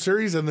World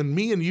Series, and then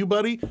me and you,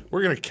 buddy,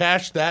 we're going to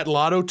cash that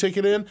lotto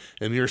ticket in,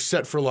 and you're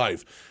set for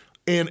life.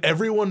 And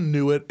everyone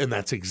knew it, and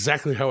that's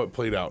exactly how it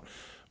played out.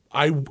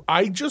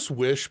 I just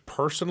wish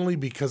personally,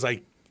 because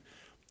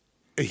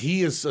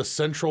he is a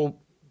central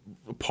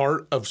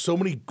part of so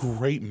many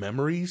great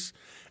memories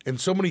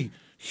and so many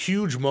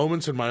huge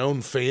moments in my own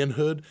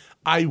fanhood.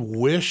 I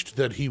wished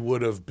that he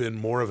would have been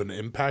more of an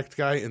impact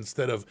guy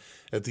instead of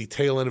at the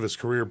tail end of his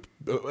career,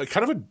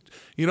 kind of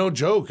a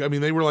joke. I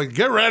mean, they were like,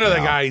 get rid of the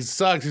guy. He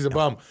sucks. He's a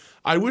bum.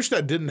 I wish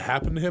that didn't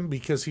happen to him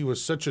because he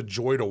was such a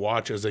joy to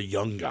watch as a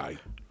young guy.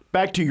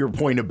 Back to your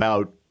point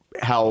about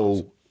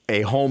how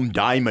a home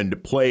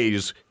diamond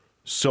plays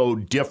so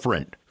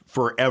different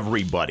for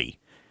everybody.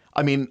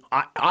 I mean,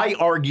 I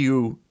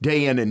argue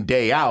day in and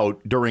day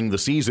out during the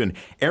season,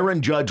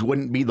 Aaron Judge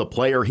wouldn't be the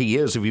player he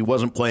is if he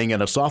wasn't playing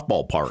in a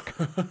softball park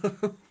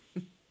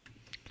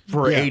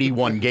for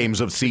 81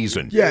 games of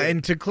season. Yeah,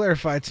 and to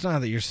clarify, it's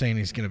not that you're saying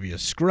he's going to be a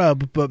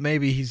scrub, but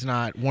maybe he's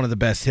not one of the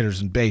best hitters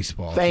in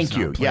baseball. Thank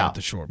you. Yeah. The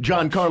short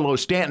Giancarlo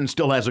Stanton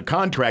still has a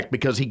contract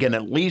because he can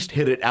at least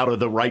hit it out of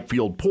the right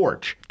field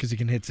porch. Because he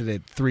can hit it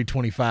at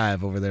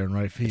 325 over there in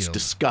right field. It's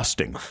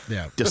disgusting.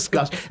 Yeah.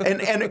 Disgusting.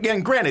 And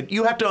again, granted,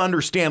 you have to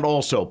understand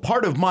also,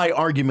 part of my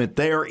argument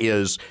there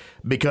is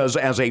because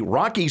as a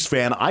Rockies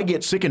fan, I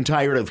get sick and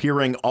tired of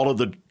hearing all of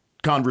the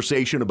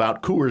conversation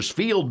about Coors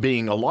Field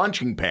being a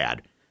launching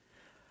pad.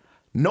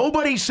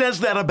 Nobody says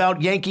that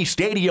about Yankee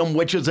Stadium,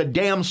 which is a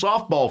damn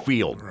softball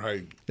field.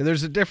 Right.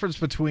 There's a difference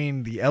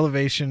between the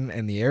elevation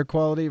and the air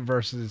quality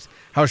versus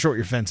how short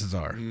your fences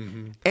are.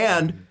 Mm-hmm.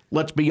 And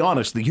let's be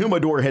honest, the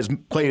humidor has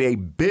played a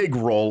big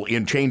role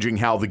in changing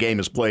how the game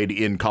is played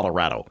in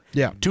Colorado.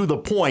 Yeah. To the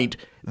point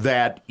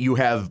that you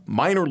have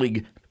minor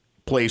league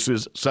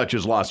places such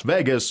as Las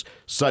Vegas,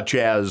 such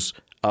as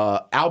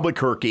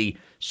Albuquerque,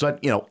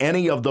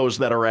 any of those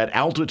that are at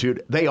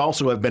altitude, they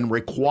also have been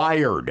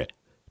required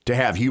to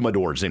have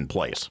humidors in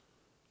place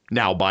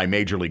now by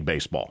Major League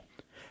Baseball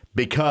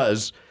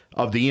because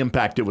of the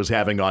impact it was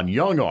having on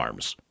young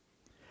arms.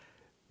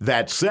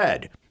 That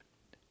said,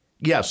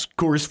 yes,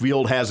 Coors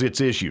Field has its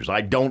issues.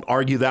 I don't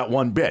argue that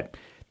one bit.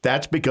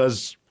 That's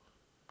because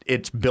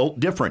it's built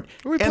different.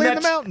 We play in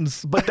the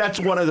mountains. But that's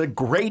one of the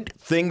great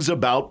things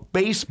about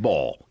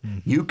baseball.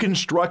 You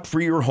construct for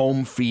your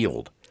home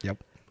field.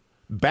 Yep.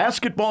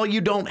 Basketball,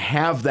 you don't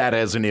have that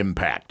as an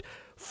impact.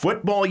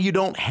 Football, you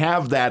don't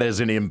have that as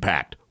an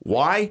impact.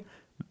 Why?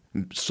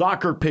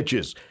 Soccer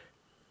pitches,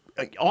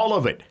 all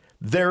of it,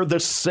 they're the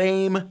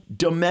same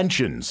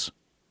dimensions.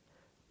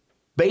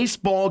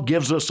 Baseball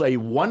gives us a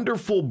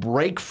wonderful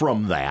break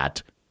from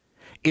that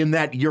in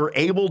that you're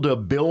able to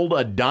build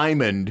a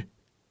diamond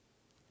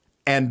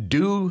and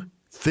do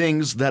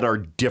things that are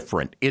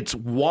different. It's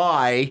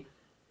why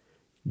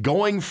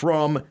going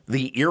from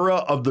the era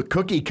of the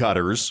cookie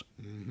cutters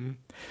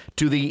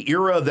to the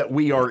era that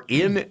we are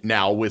in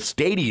now with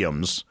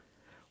stadiums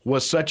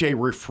was such a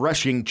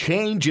refreshing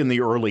change in the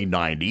early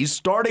 90s,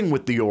 starting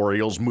with the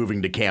Orioles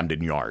moving to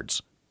Camden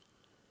Yards.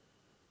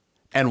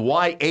 And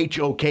why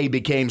HOK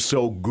became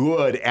so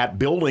good at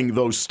building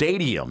those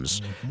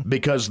stadiums,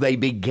 because they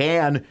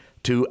began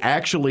to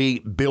actually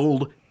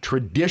build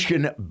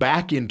tradition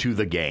back into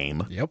the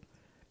game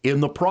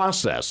in the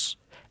process,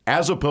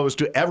 as opposed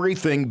to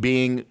everything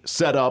being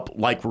set up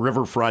like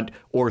Riverfront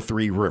or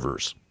Three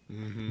Rivers,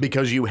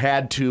 because you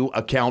had to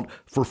account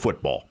for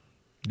football.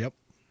 Yep.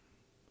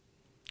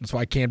 That's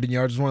why Camden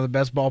Yards is one of the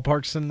best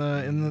ballparks in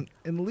the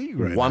league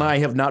right One now. I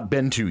have not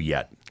been to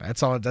yet.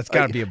 That's all. That's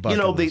got to be a bucket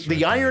list the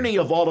right irony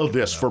of all of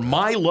this, for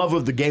my love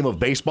of the game of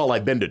baseball,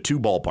 I've been to 2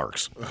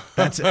 ballparks.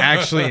 That's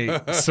actually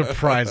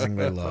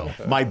surprisingly low.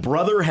 My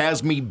brother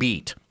has me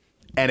beat,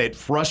 and it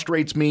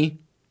frustrates me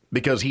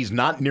because he's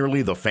not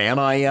nearly the fan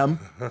I am.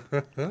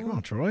 Come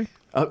on, Troy.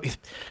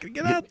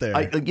 Get out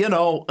there.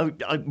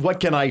 What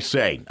can I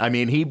say? I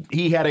mean,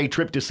 he had a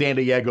trip to San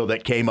Diego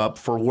that came up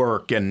for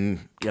work,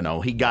 and,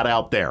 he got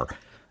out there,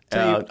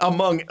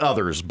 among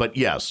others, but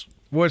yes.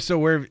 So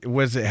where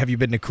was it? Have you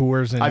been to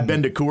Coors? I've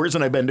been to Coors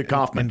and I've been to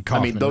Kaufman. I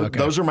mean,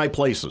 those are my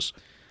places.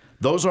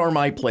 Those are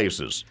my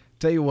places.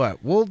 Tell you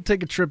what, we'll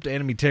take a trip to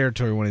enemy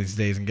territory one of these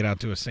days and get out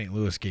to a St.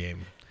 Louis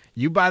game.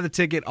 You buy the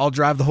ticket, I'll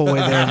drive the whole way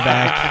there and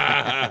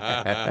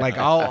back.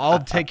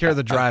 I'll take care of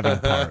the driving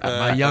part.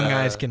 My young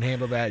guys can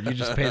handle that. You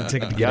just pay the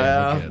ticket to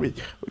get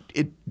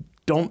in.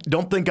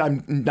 Don't think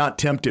I'm not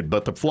tempted,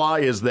 but the fly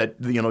is that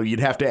you'd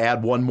have to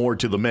add one more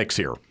to the mix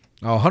here.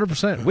 Oh,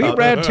 100%. We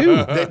Brad too.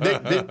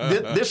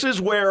 This is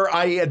where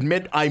I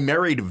admit I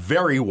married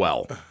very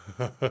well.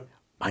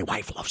 My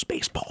wife loves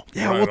baseball.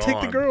 Yeah, we'll take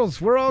the girls.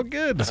 We're all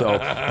good. So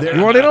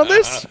you want in on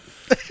this?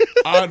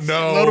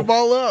 No. Load the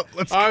ball up.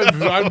 Let's go.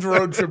 I've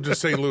road trip to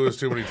St. Louis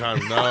too many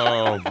times.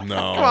 No. Come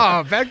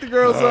on, back the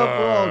girls up.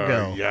 We'll all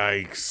go.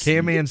 Yikes.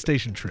 Cammy and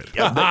station trip.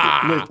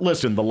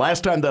 Listen, the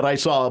last time that I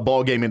saw a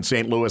ball game in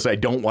St. Louis, I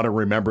don't want to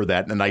remember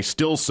that, and I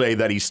still say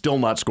that he's still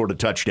not scored a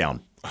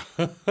touchdown.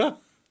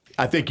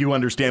 I think you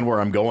understand where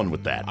I'm going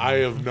with that. I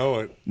have know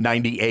it.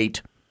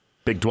 98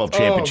 Big 12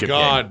 championship game.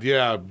 Oh, God,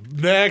 yeah.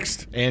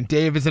 Next. And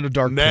Dave is in a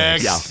dark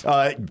place.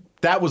 Yeah.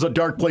 That was a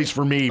dark place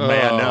for me,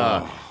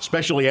 man.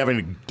 Especially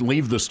having to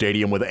leave the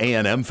stadium with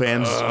A&M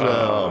fans.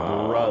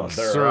 Brother.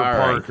 Sir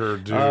Parker,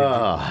 dude.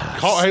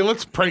 Hey,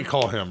 let's prank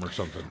call him or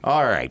something.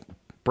 All right.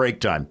 Break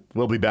time.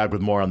 We'll be back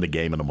with more on the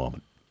game in a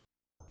moment.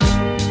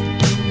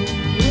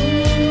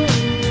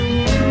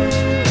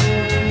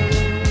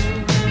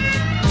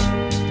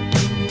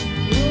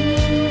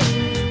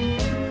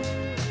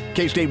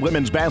 K-State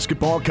women's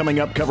basketball coming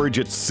up, coverage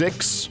at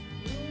 6.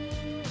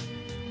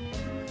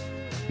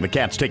 The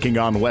Cats taking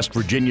on West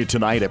Virginia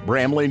tonight at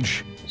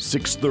Bramlage.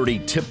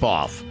 6:30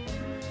 tip-off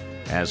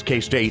as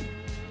K-State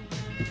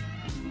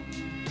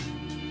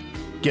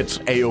gets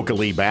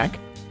Aoka back.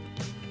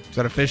 Is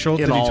that official?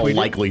 In all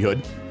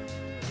likelihood.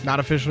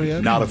 Not official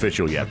yet? Not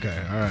official yet.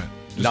 Okay, all right.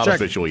 Not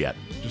official yet.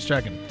 Just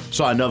checking.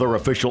 Saw another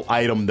official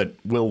item that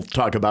we'll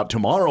talk about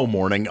tomorrow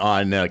morning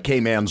on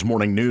K-Man's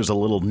Morning News, a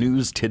little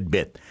news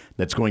tidbit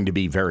that's going to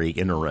be very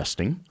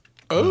interesting.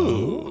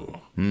 Oh.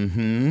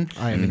 Mm-hmm.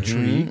 I am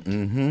intrigued.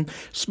 Mm-hmm.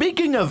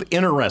 Speaking of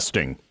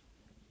interesting,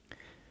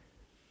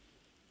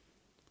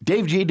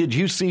 Dave G., did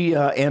you see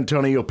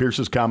Antonio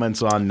Pierce's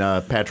comments on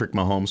Patrick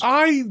Mahomes?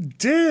 I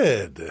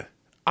did,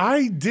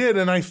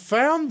 and I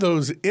found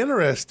those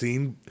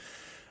interesting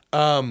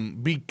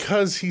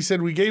because he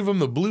said we gave him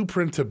the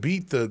blueprint to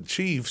beat the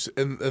Chiefs,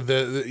 and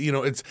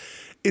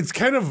it's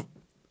kind of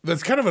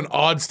an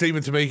odd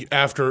statement to make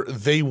after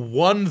they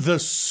won the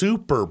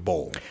Super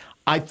Bowl.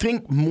 I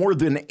think more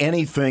than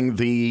anything,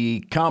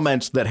 the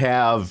comments that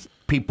have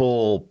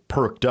people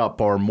perked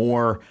up are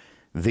more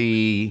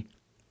the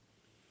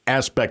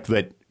aspect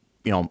that,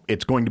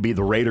 it's going to be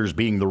the Raiders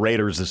being the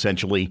Raiders,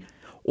 essentially,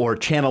 or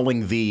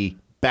channeling the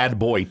bad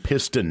boy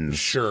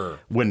Pistons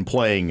when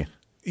playing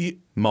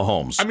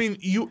Mahomes. I mean,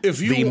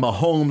 if you the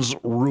Mahomes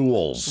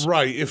rules.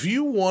 Right. If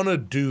you want to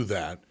do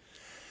that,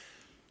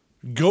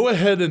 go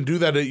ahead and do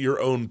that at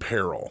your own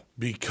peril,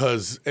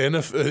 because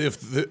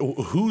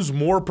who's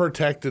more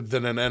protected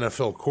than an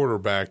NFL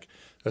quarterback,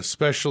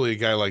 especially a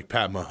guy like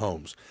Pat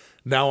Mahomes?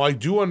 Now, I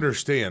do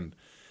understand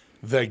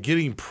that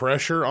getting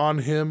pressure on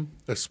him,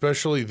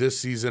 especially this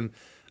season,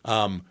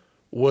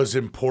 was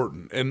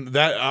important. And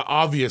that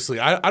obviously,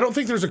 I don't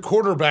think there's a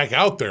quarterback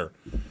out there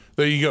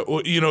that you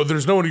go,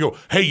 there's no one to go,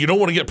 hey, you don't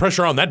want to get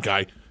pressure on that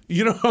guy.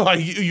 You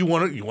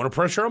want to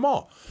pressure them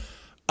all.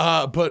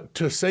 But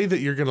to say that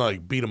you're going to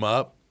like beat him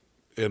up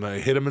and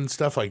hit him and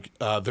stuff,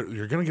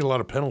 you're going to get a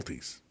lot of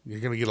penalties. You're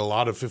going to get a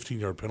lot of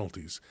 15-yard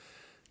penalties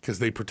because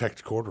they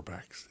protect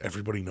quarterbacks.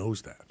 Everybody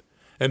knows that.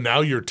 And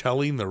now you're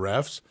telling the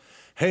refs,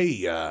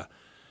 hey,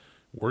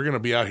 we're going to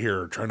be out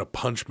here trying to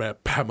punch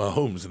Pat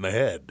Mahomes in the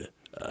head.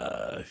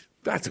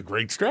 That's a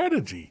great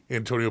strategy.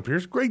 Antonio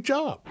Pierce, great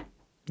job.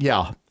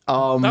 Yeah.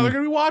 Now they're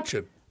going to be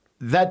watching.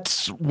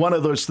 That's one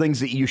of those things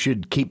that you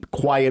should keep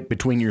quiet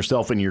between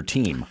yourself and your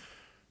team.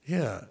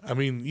 Yeah. I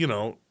mean,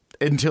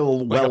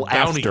 until like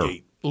after.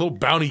 A little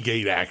bounty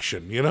gate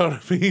action. You know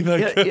what I mean?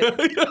 Like,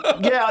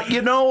 yeah,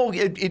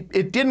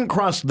 it didn't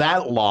cross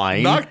that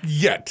line. Not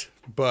yet.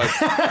 But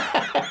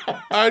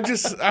I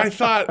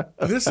thought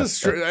this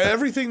is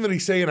everything that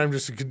he's saying.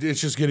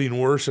 It's just getting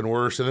worse and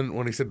worse. And then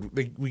when he said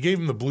we gave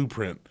him the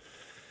blueprint,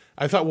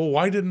 I thought, well,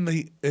 why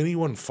didn't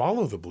anyone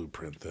follow the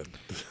blueprint then?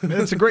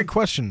 That's a great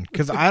question,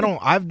 because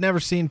I've never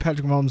seen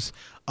Patrick Mahomes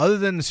other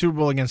than the Super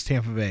Bowl against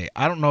Tampa Bay.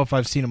 I don't know if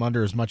I've seen him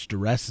under as much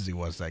duress as he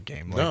was that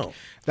game. No,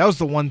 that was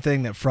the one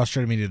thing that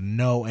frustrated me to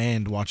no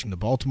end watching the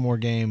Baltimore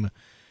game,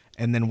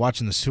 and then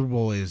watching the Super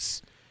Bowl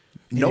is.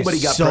 Nobody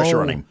got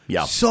pressure on him.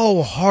 Yeah.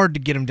 So hard to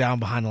get him down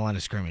behind the line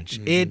of scrimmage.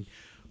 Mm-hmm. It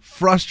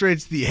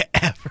frustrates the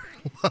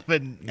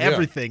ever-loving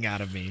everything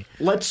out of me.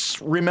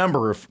 Let's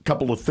remember a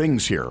couple of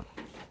things here.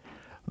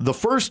 The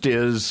first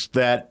is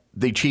that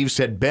the Chiefs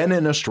had been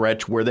in a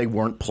stretch where they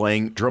weren't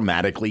playing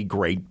dramatically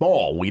great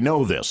ball. We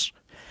know this.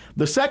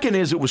 The second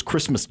is it was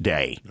Christmas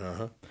Day.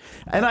 Uh-huh.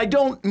 And I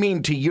don't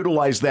mean to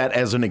utilize that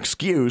as an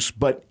excuse,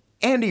 but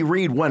Andy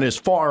Reid went as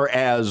far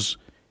as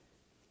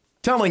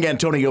telling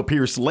Antonio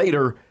Pierce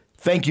later,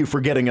 thank you for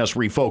getting us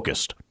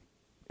refocused,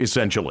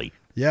 essentially.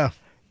 Yeah.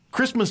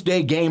 Christmas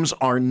Day games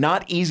are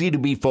not easy to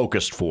be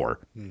focused for.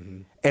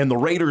 Mm-hmm. And the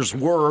Raiders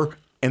were,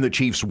 and the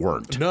Chiefs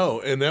weren't. No,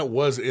 and that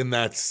was in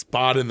that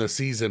spot in the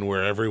season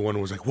where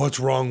everyone was like, what's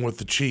wrong with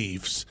the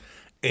Chiefs?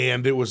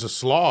 And it was a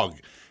slog.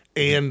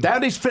 And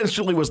that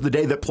essentially was the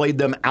day that played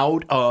them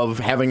out of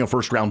having a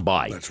first-round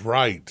bye. That's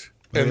right.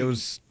 And it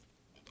was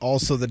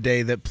also the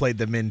day that played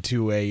them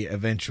into a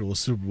eventual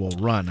Super Bowl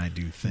run, I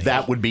do think.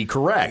 That would be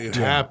correct. It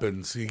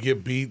happens. You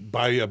get beat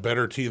by a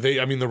better team.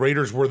 The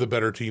Raiders were the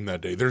better team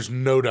that day. There's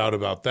no doubt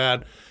about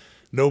that.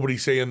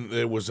 Nobody's saying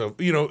it was and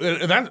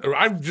that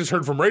I've just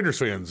heard from Raiders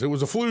fans. It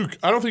was a fluke.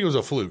 I don't think it was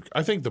a fluke.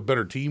 I think the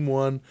better team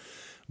won,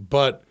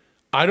 but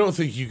I don't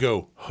think you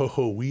go,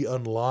 we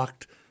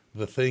unlocked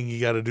the thing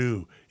you got to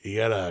do. You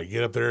got to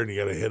get up there and you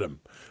got to hit him.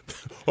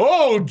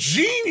 Oh,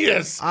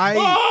 genius! He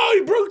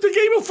broke the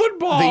game of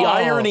football. The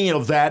irony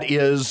of that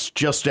is,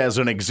 just as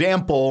an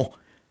example,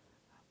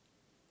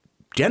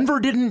 Denver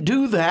didn't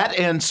do that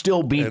and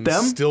still beat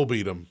them. Still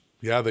beat them.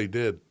 Yeah, they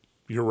did.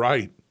 You're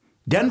right.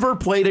 Denver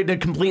played it a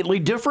completely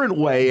different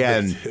way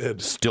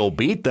and still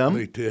beat them.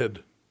 They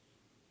did.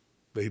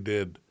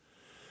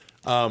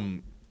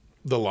 The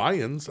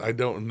Lions, I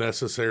don't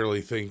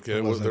necessarily think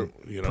it was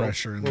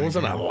pressure. There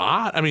wasn't a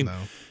lot. I mean. No.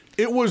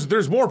 It was.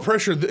 There's more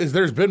pressure.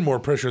 There's been more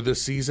pressure this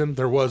season.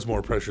 There was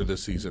more pressure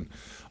this season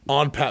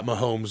on Pat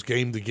Mahomes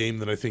game to game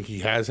than I think he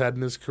has had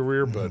in his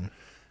career. But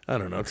I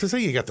don't know. To say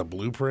you got the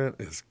blueprint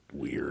is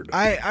weird.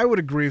 I would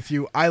agree with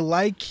you. I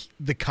like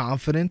the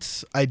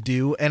confidence. I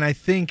do. And I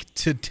think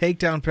to take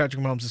down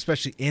Patrick Mahomes,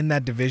 especially in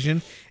that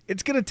division,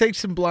 it's going to take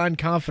some blind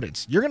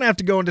confidence. You're going to have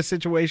to go into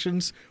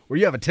situations where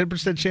you have a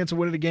 10% chance of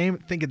winning a game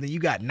thinking that you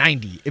got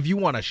 90 if you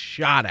want a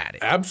shot at it.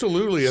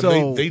 Absolutely.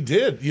 And they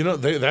did.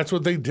 That's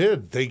what they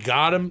did. They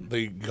got him.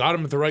 They got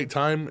him at the right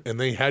time, and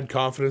they had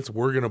confidence.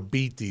 We're going to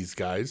beat these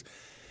guys.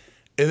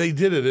 And they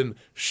did it. And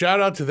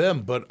shout out to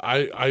them. But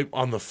I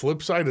on the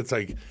flip side, it's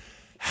like,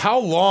 how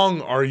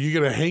long are you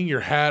going to hang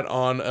your hat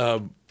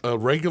on a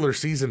regular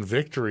season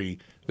victory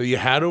that you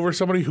had over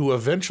somebody who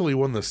eventually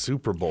won the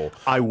Super Bowl?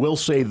 I will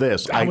say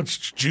this. How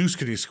much juice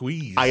could he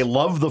squeeze? I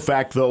love the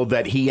fact, though,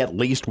 that he at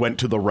least went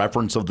to the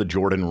reference of the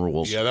Jordan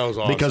rules. Yeah, that was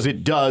awesome. Because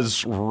it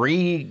does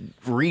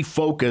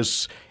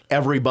refocus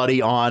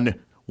everybody on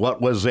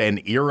what was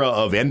an era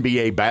of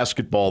NBA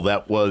basketball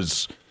that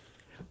was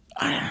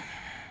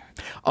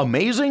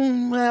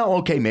amazing. Well,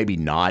 okay, maybe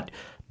not.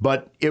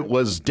 But it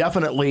was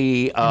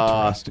definitely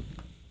interesting.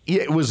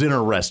 It was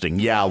interesting.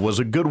 Yeah, it was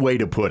a good way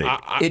to put it.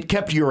 It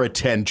kept your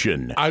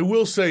attention. I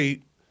will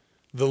say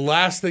the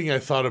last thing I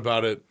thought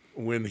about it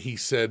when he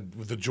said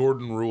the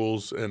Jordan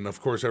rules, and of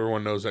course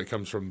everyone knows that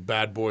comes from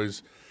Bad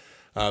Boys,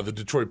 the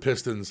Detroit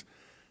Pistons.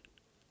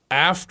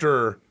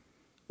 After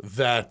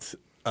that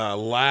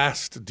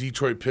last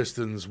Detroit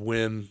Pistons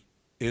win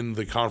in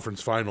the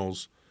conference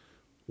finals,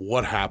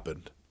 what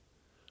happened?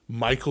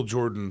 Michael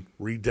Jordan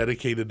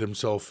rededicated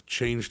himself,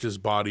 changed his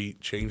body,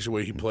 changed the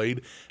way he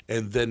played,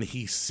 and then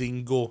he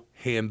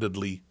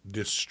single-handedly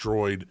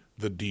destroyed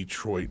the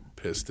Detroit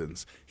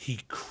Pistons.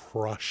 He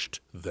crushed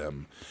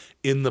them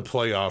in the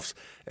playoffs,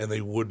 and they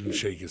wouldn't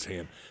shake his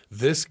hand.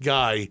 This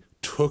guy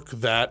took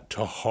that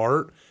to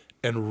heart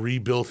and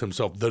rebuilt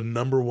himself. The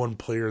number one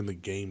player in the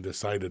game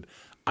decided,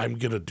 I'm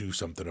going to do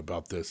something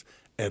about this,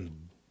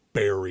 and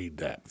buried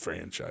that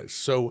franchise.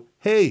 So,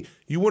 hey,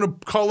 you want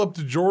to call up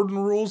the Jordan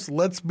rules?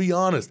 Let's be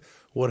honest.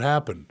 What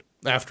happened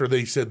after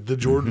they said the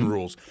Jordan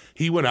rules?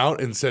 He went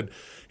out and said,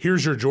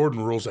 here's your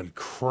Jordan rules, and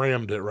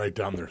crammed it right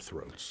down their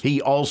throats.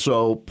 He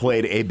also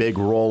played a big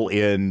role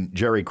in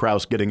Jerry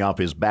Krause getting off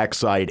his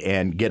backside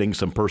and getting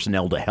some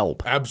personnel to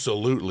help.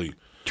 Absolutely.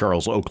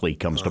 Charles Oakley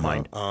comes to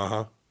mind.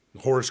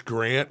 Horace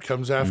Grant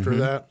comes after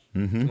that. I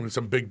mean,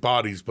 some big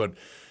bodies, but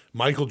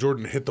Michael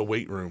Jordan hit the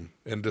weight room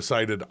and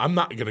decided, I'm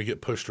not going to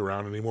get pushed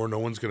around anymore. No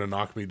one's going to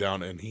knock me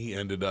down. And he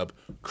ended up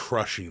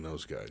crushing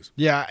those guys.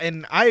 Yeah,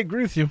 and I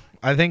agree with you.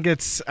 I think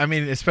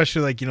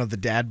especially like, the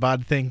dad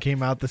bod thing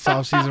came out this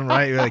offseason,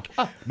 right? You're like,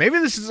 maybe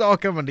this is all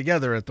coming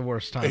together at the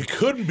worst time. It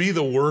couldn't be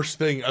the worst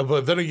thing.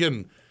 But then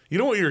again, you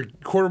don't want your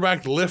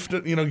quarterback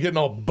lifting, getting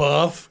all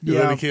buff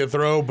because then he can't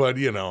throw. But,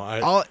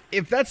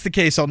 if that's the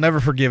case, I'll never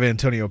forgive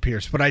Antonio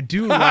Pierce. But I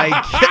do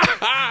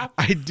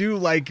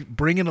like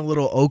bringing a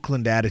little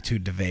Oakland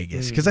attitude to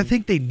Vegas because I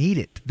think they need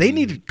it. They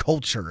need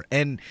culture.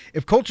 And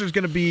if culture is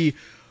going to be,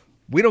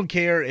 we don't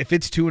care if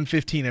it's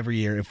 2-15 every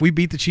year. If we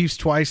beat the Chiefs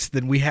twice,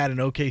 then we had an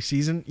okay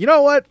season. You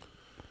know what?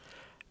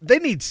 They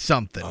need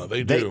something.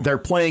 They do. They're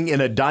playing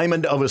in a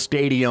diamond of a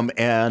stadium,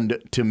 and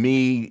to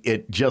me,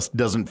 it just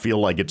doesn't feel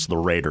like it's the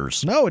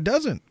Raiders. No, it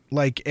doesn't.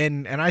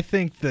 And I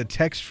think the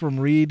text from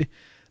Reed,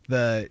 he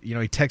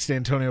texted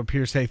Antonio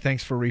Pierce, hey,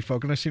 thanks for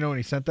refocusing us, when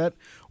he sent that,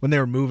 when they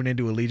were moving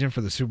into Allegiant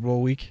for the Super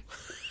Bowl week.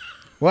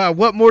 Well,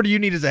 what more do you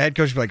need as a head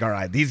coach to be like, all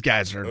right, these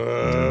guys are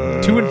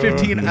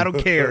 2-15, I don't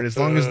care, as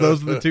long as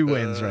those are the 2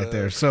 wins right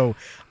there. So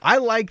I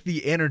like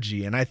the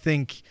energy, and I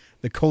think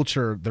the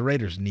culture, the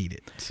Raiders need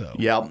it. So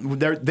yeah,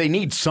 they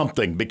need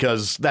something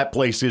because that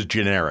place is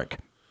generic.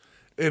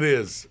 It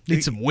is.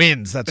 Need some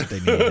wins. That's what they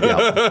need.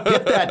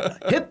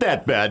 Hit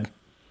that bed.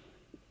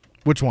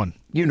 Which one?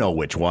 You know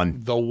which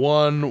one. The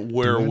one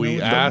where we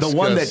ask the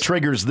one that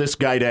triggers this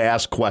guy to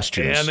ask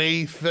questions.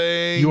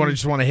 Anything. You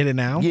just want to hit it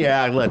now?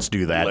 Yeah, let's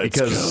do that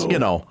because,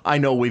 I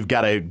know we've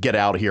got to get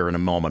out here in a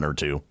moment or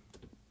two.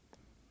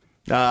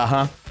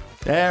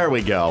 There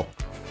we go.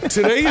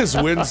 Today is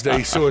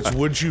Wednesday, so it's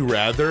Would You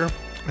Rather.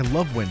 I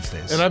love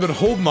Wednesdays. And I've been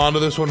holding on to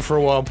this one for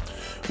a while.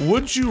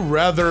 Would you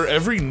rather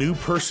every new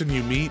person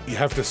you meet, you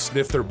have to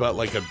sniff their butt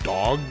like a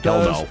dog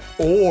does? Hell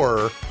no.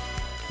 Or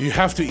you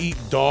have to eat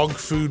dog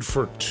food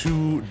for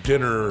 2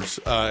 dinners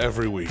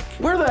every week?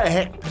 Where the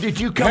heck did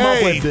you come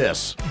up with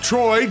this?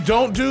 Troy,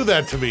 don't do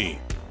that to me,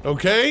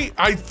 okay?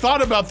 I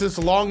thought about this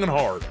long and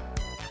hard.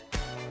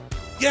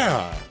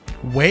 Yeah.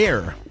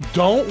 Where?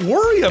 Don't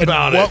worry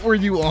about it. What were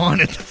you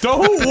on?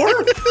 Don't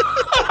worry.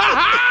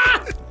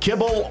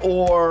 Kibble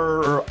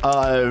or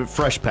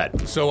Fresh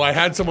Pet? So I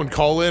had someone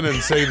call in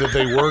and say that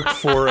they work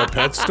for a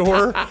pet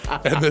store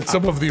and that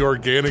some of the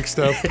organic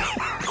stuff,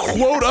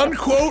 quote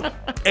unquote,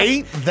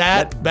 ain't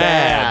that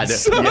bad.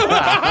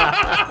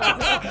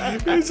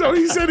 Yeah. So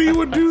he said he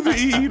would do the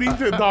eating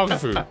the dog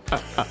food.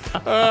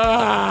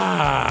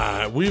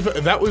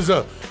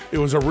 It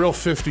was a real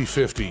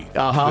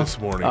 50-50 this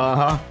morning.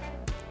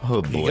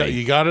 Oh, boy.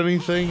 You got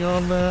anything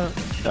on that?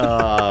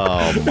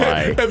 Oh,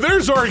 my. And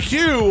there's our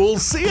cue. We'll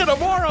see you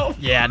tomorrow.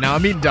 Yeah, no,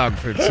 I'm eating dog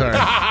food. Sorry.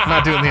 I'm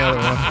not doing the other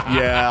one.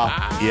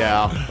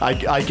 Yeah.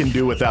 I can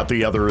do without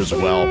the other as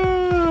well.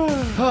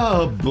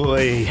 Oh,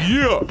 boy.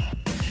 Yeah.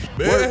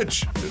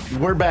 Bitch.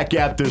 We're back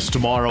at this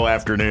tomorrow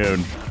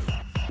afternoon.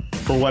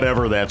 For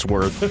whatever that's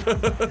worth.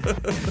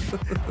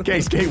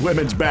 K-State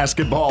women's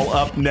basketball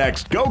up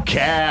next. Go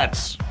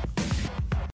Cats!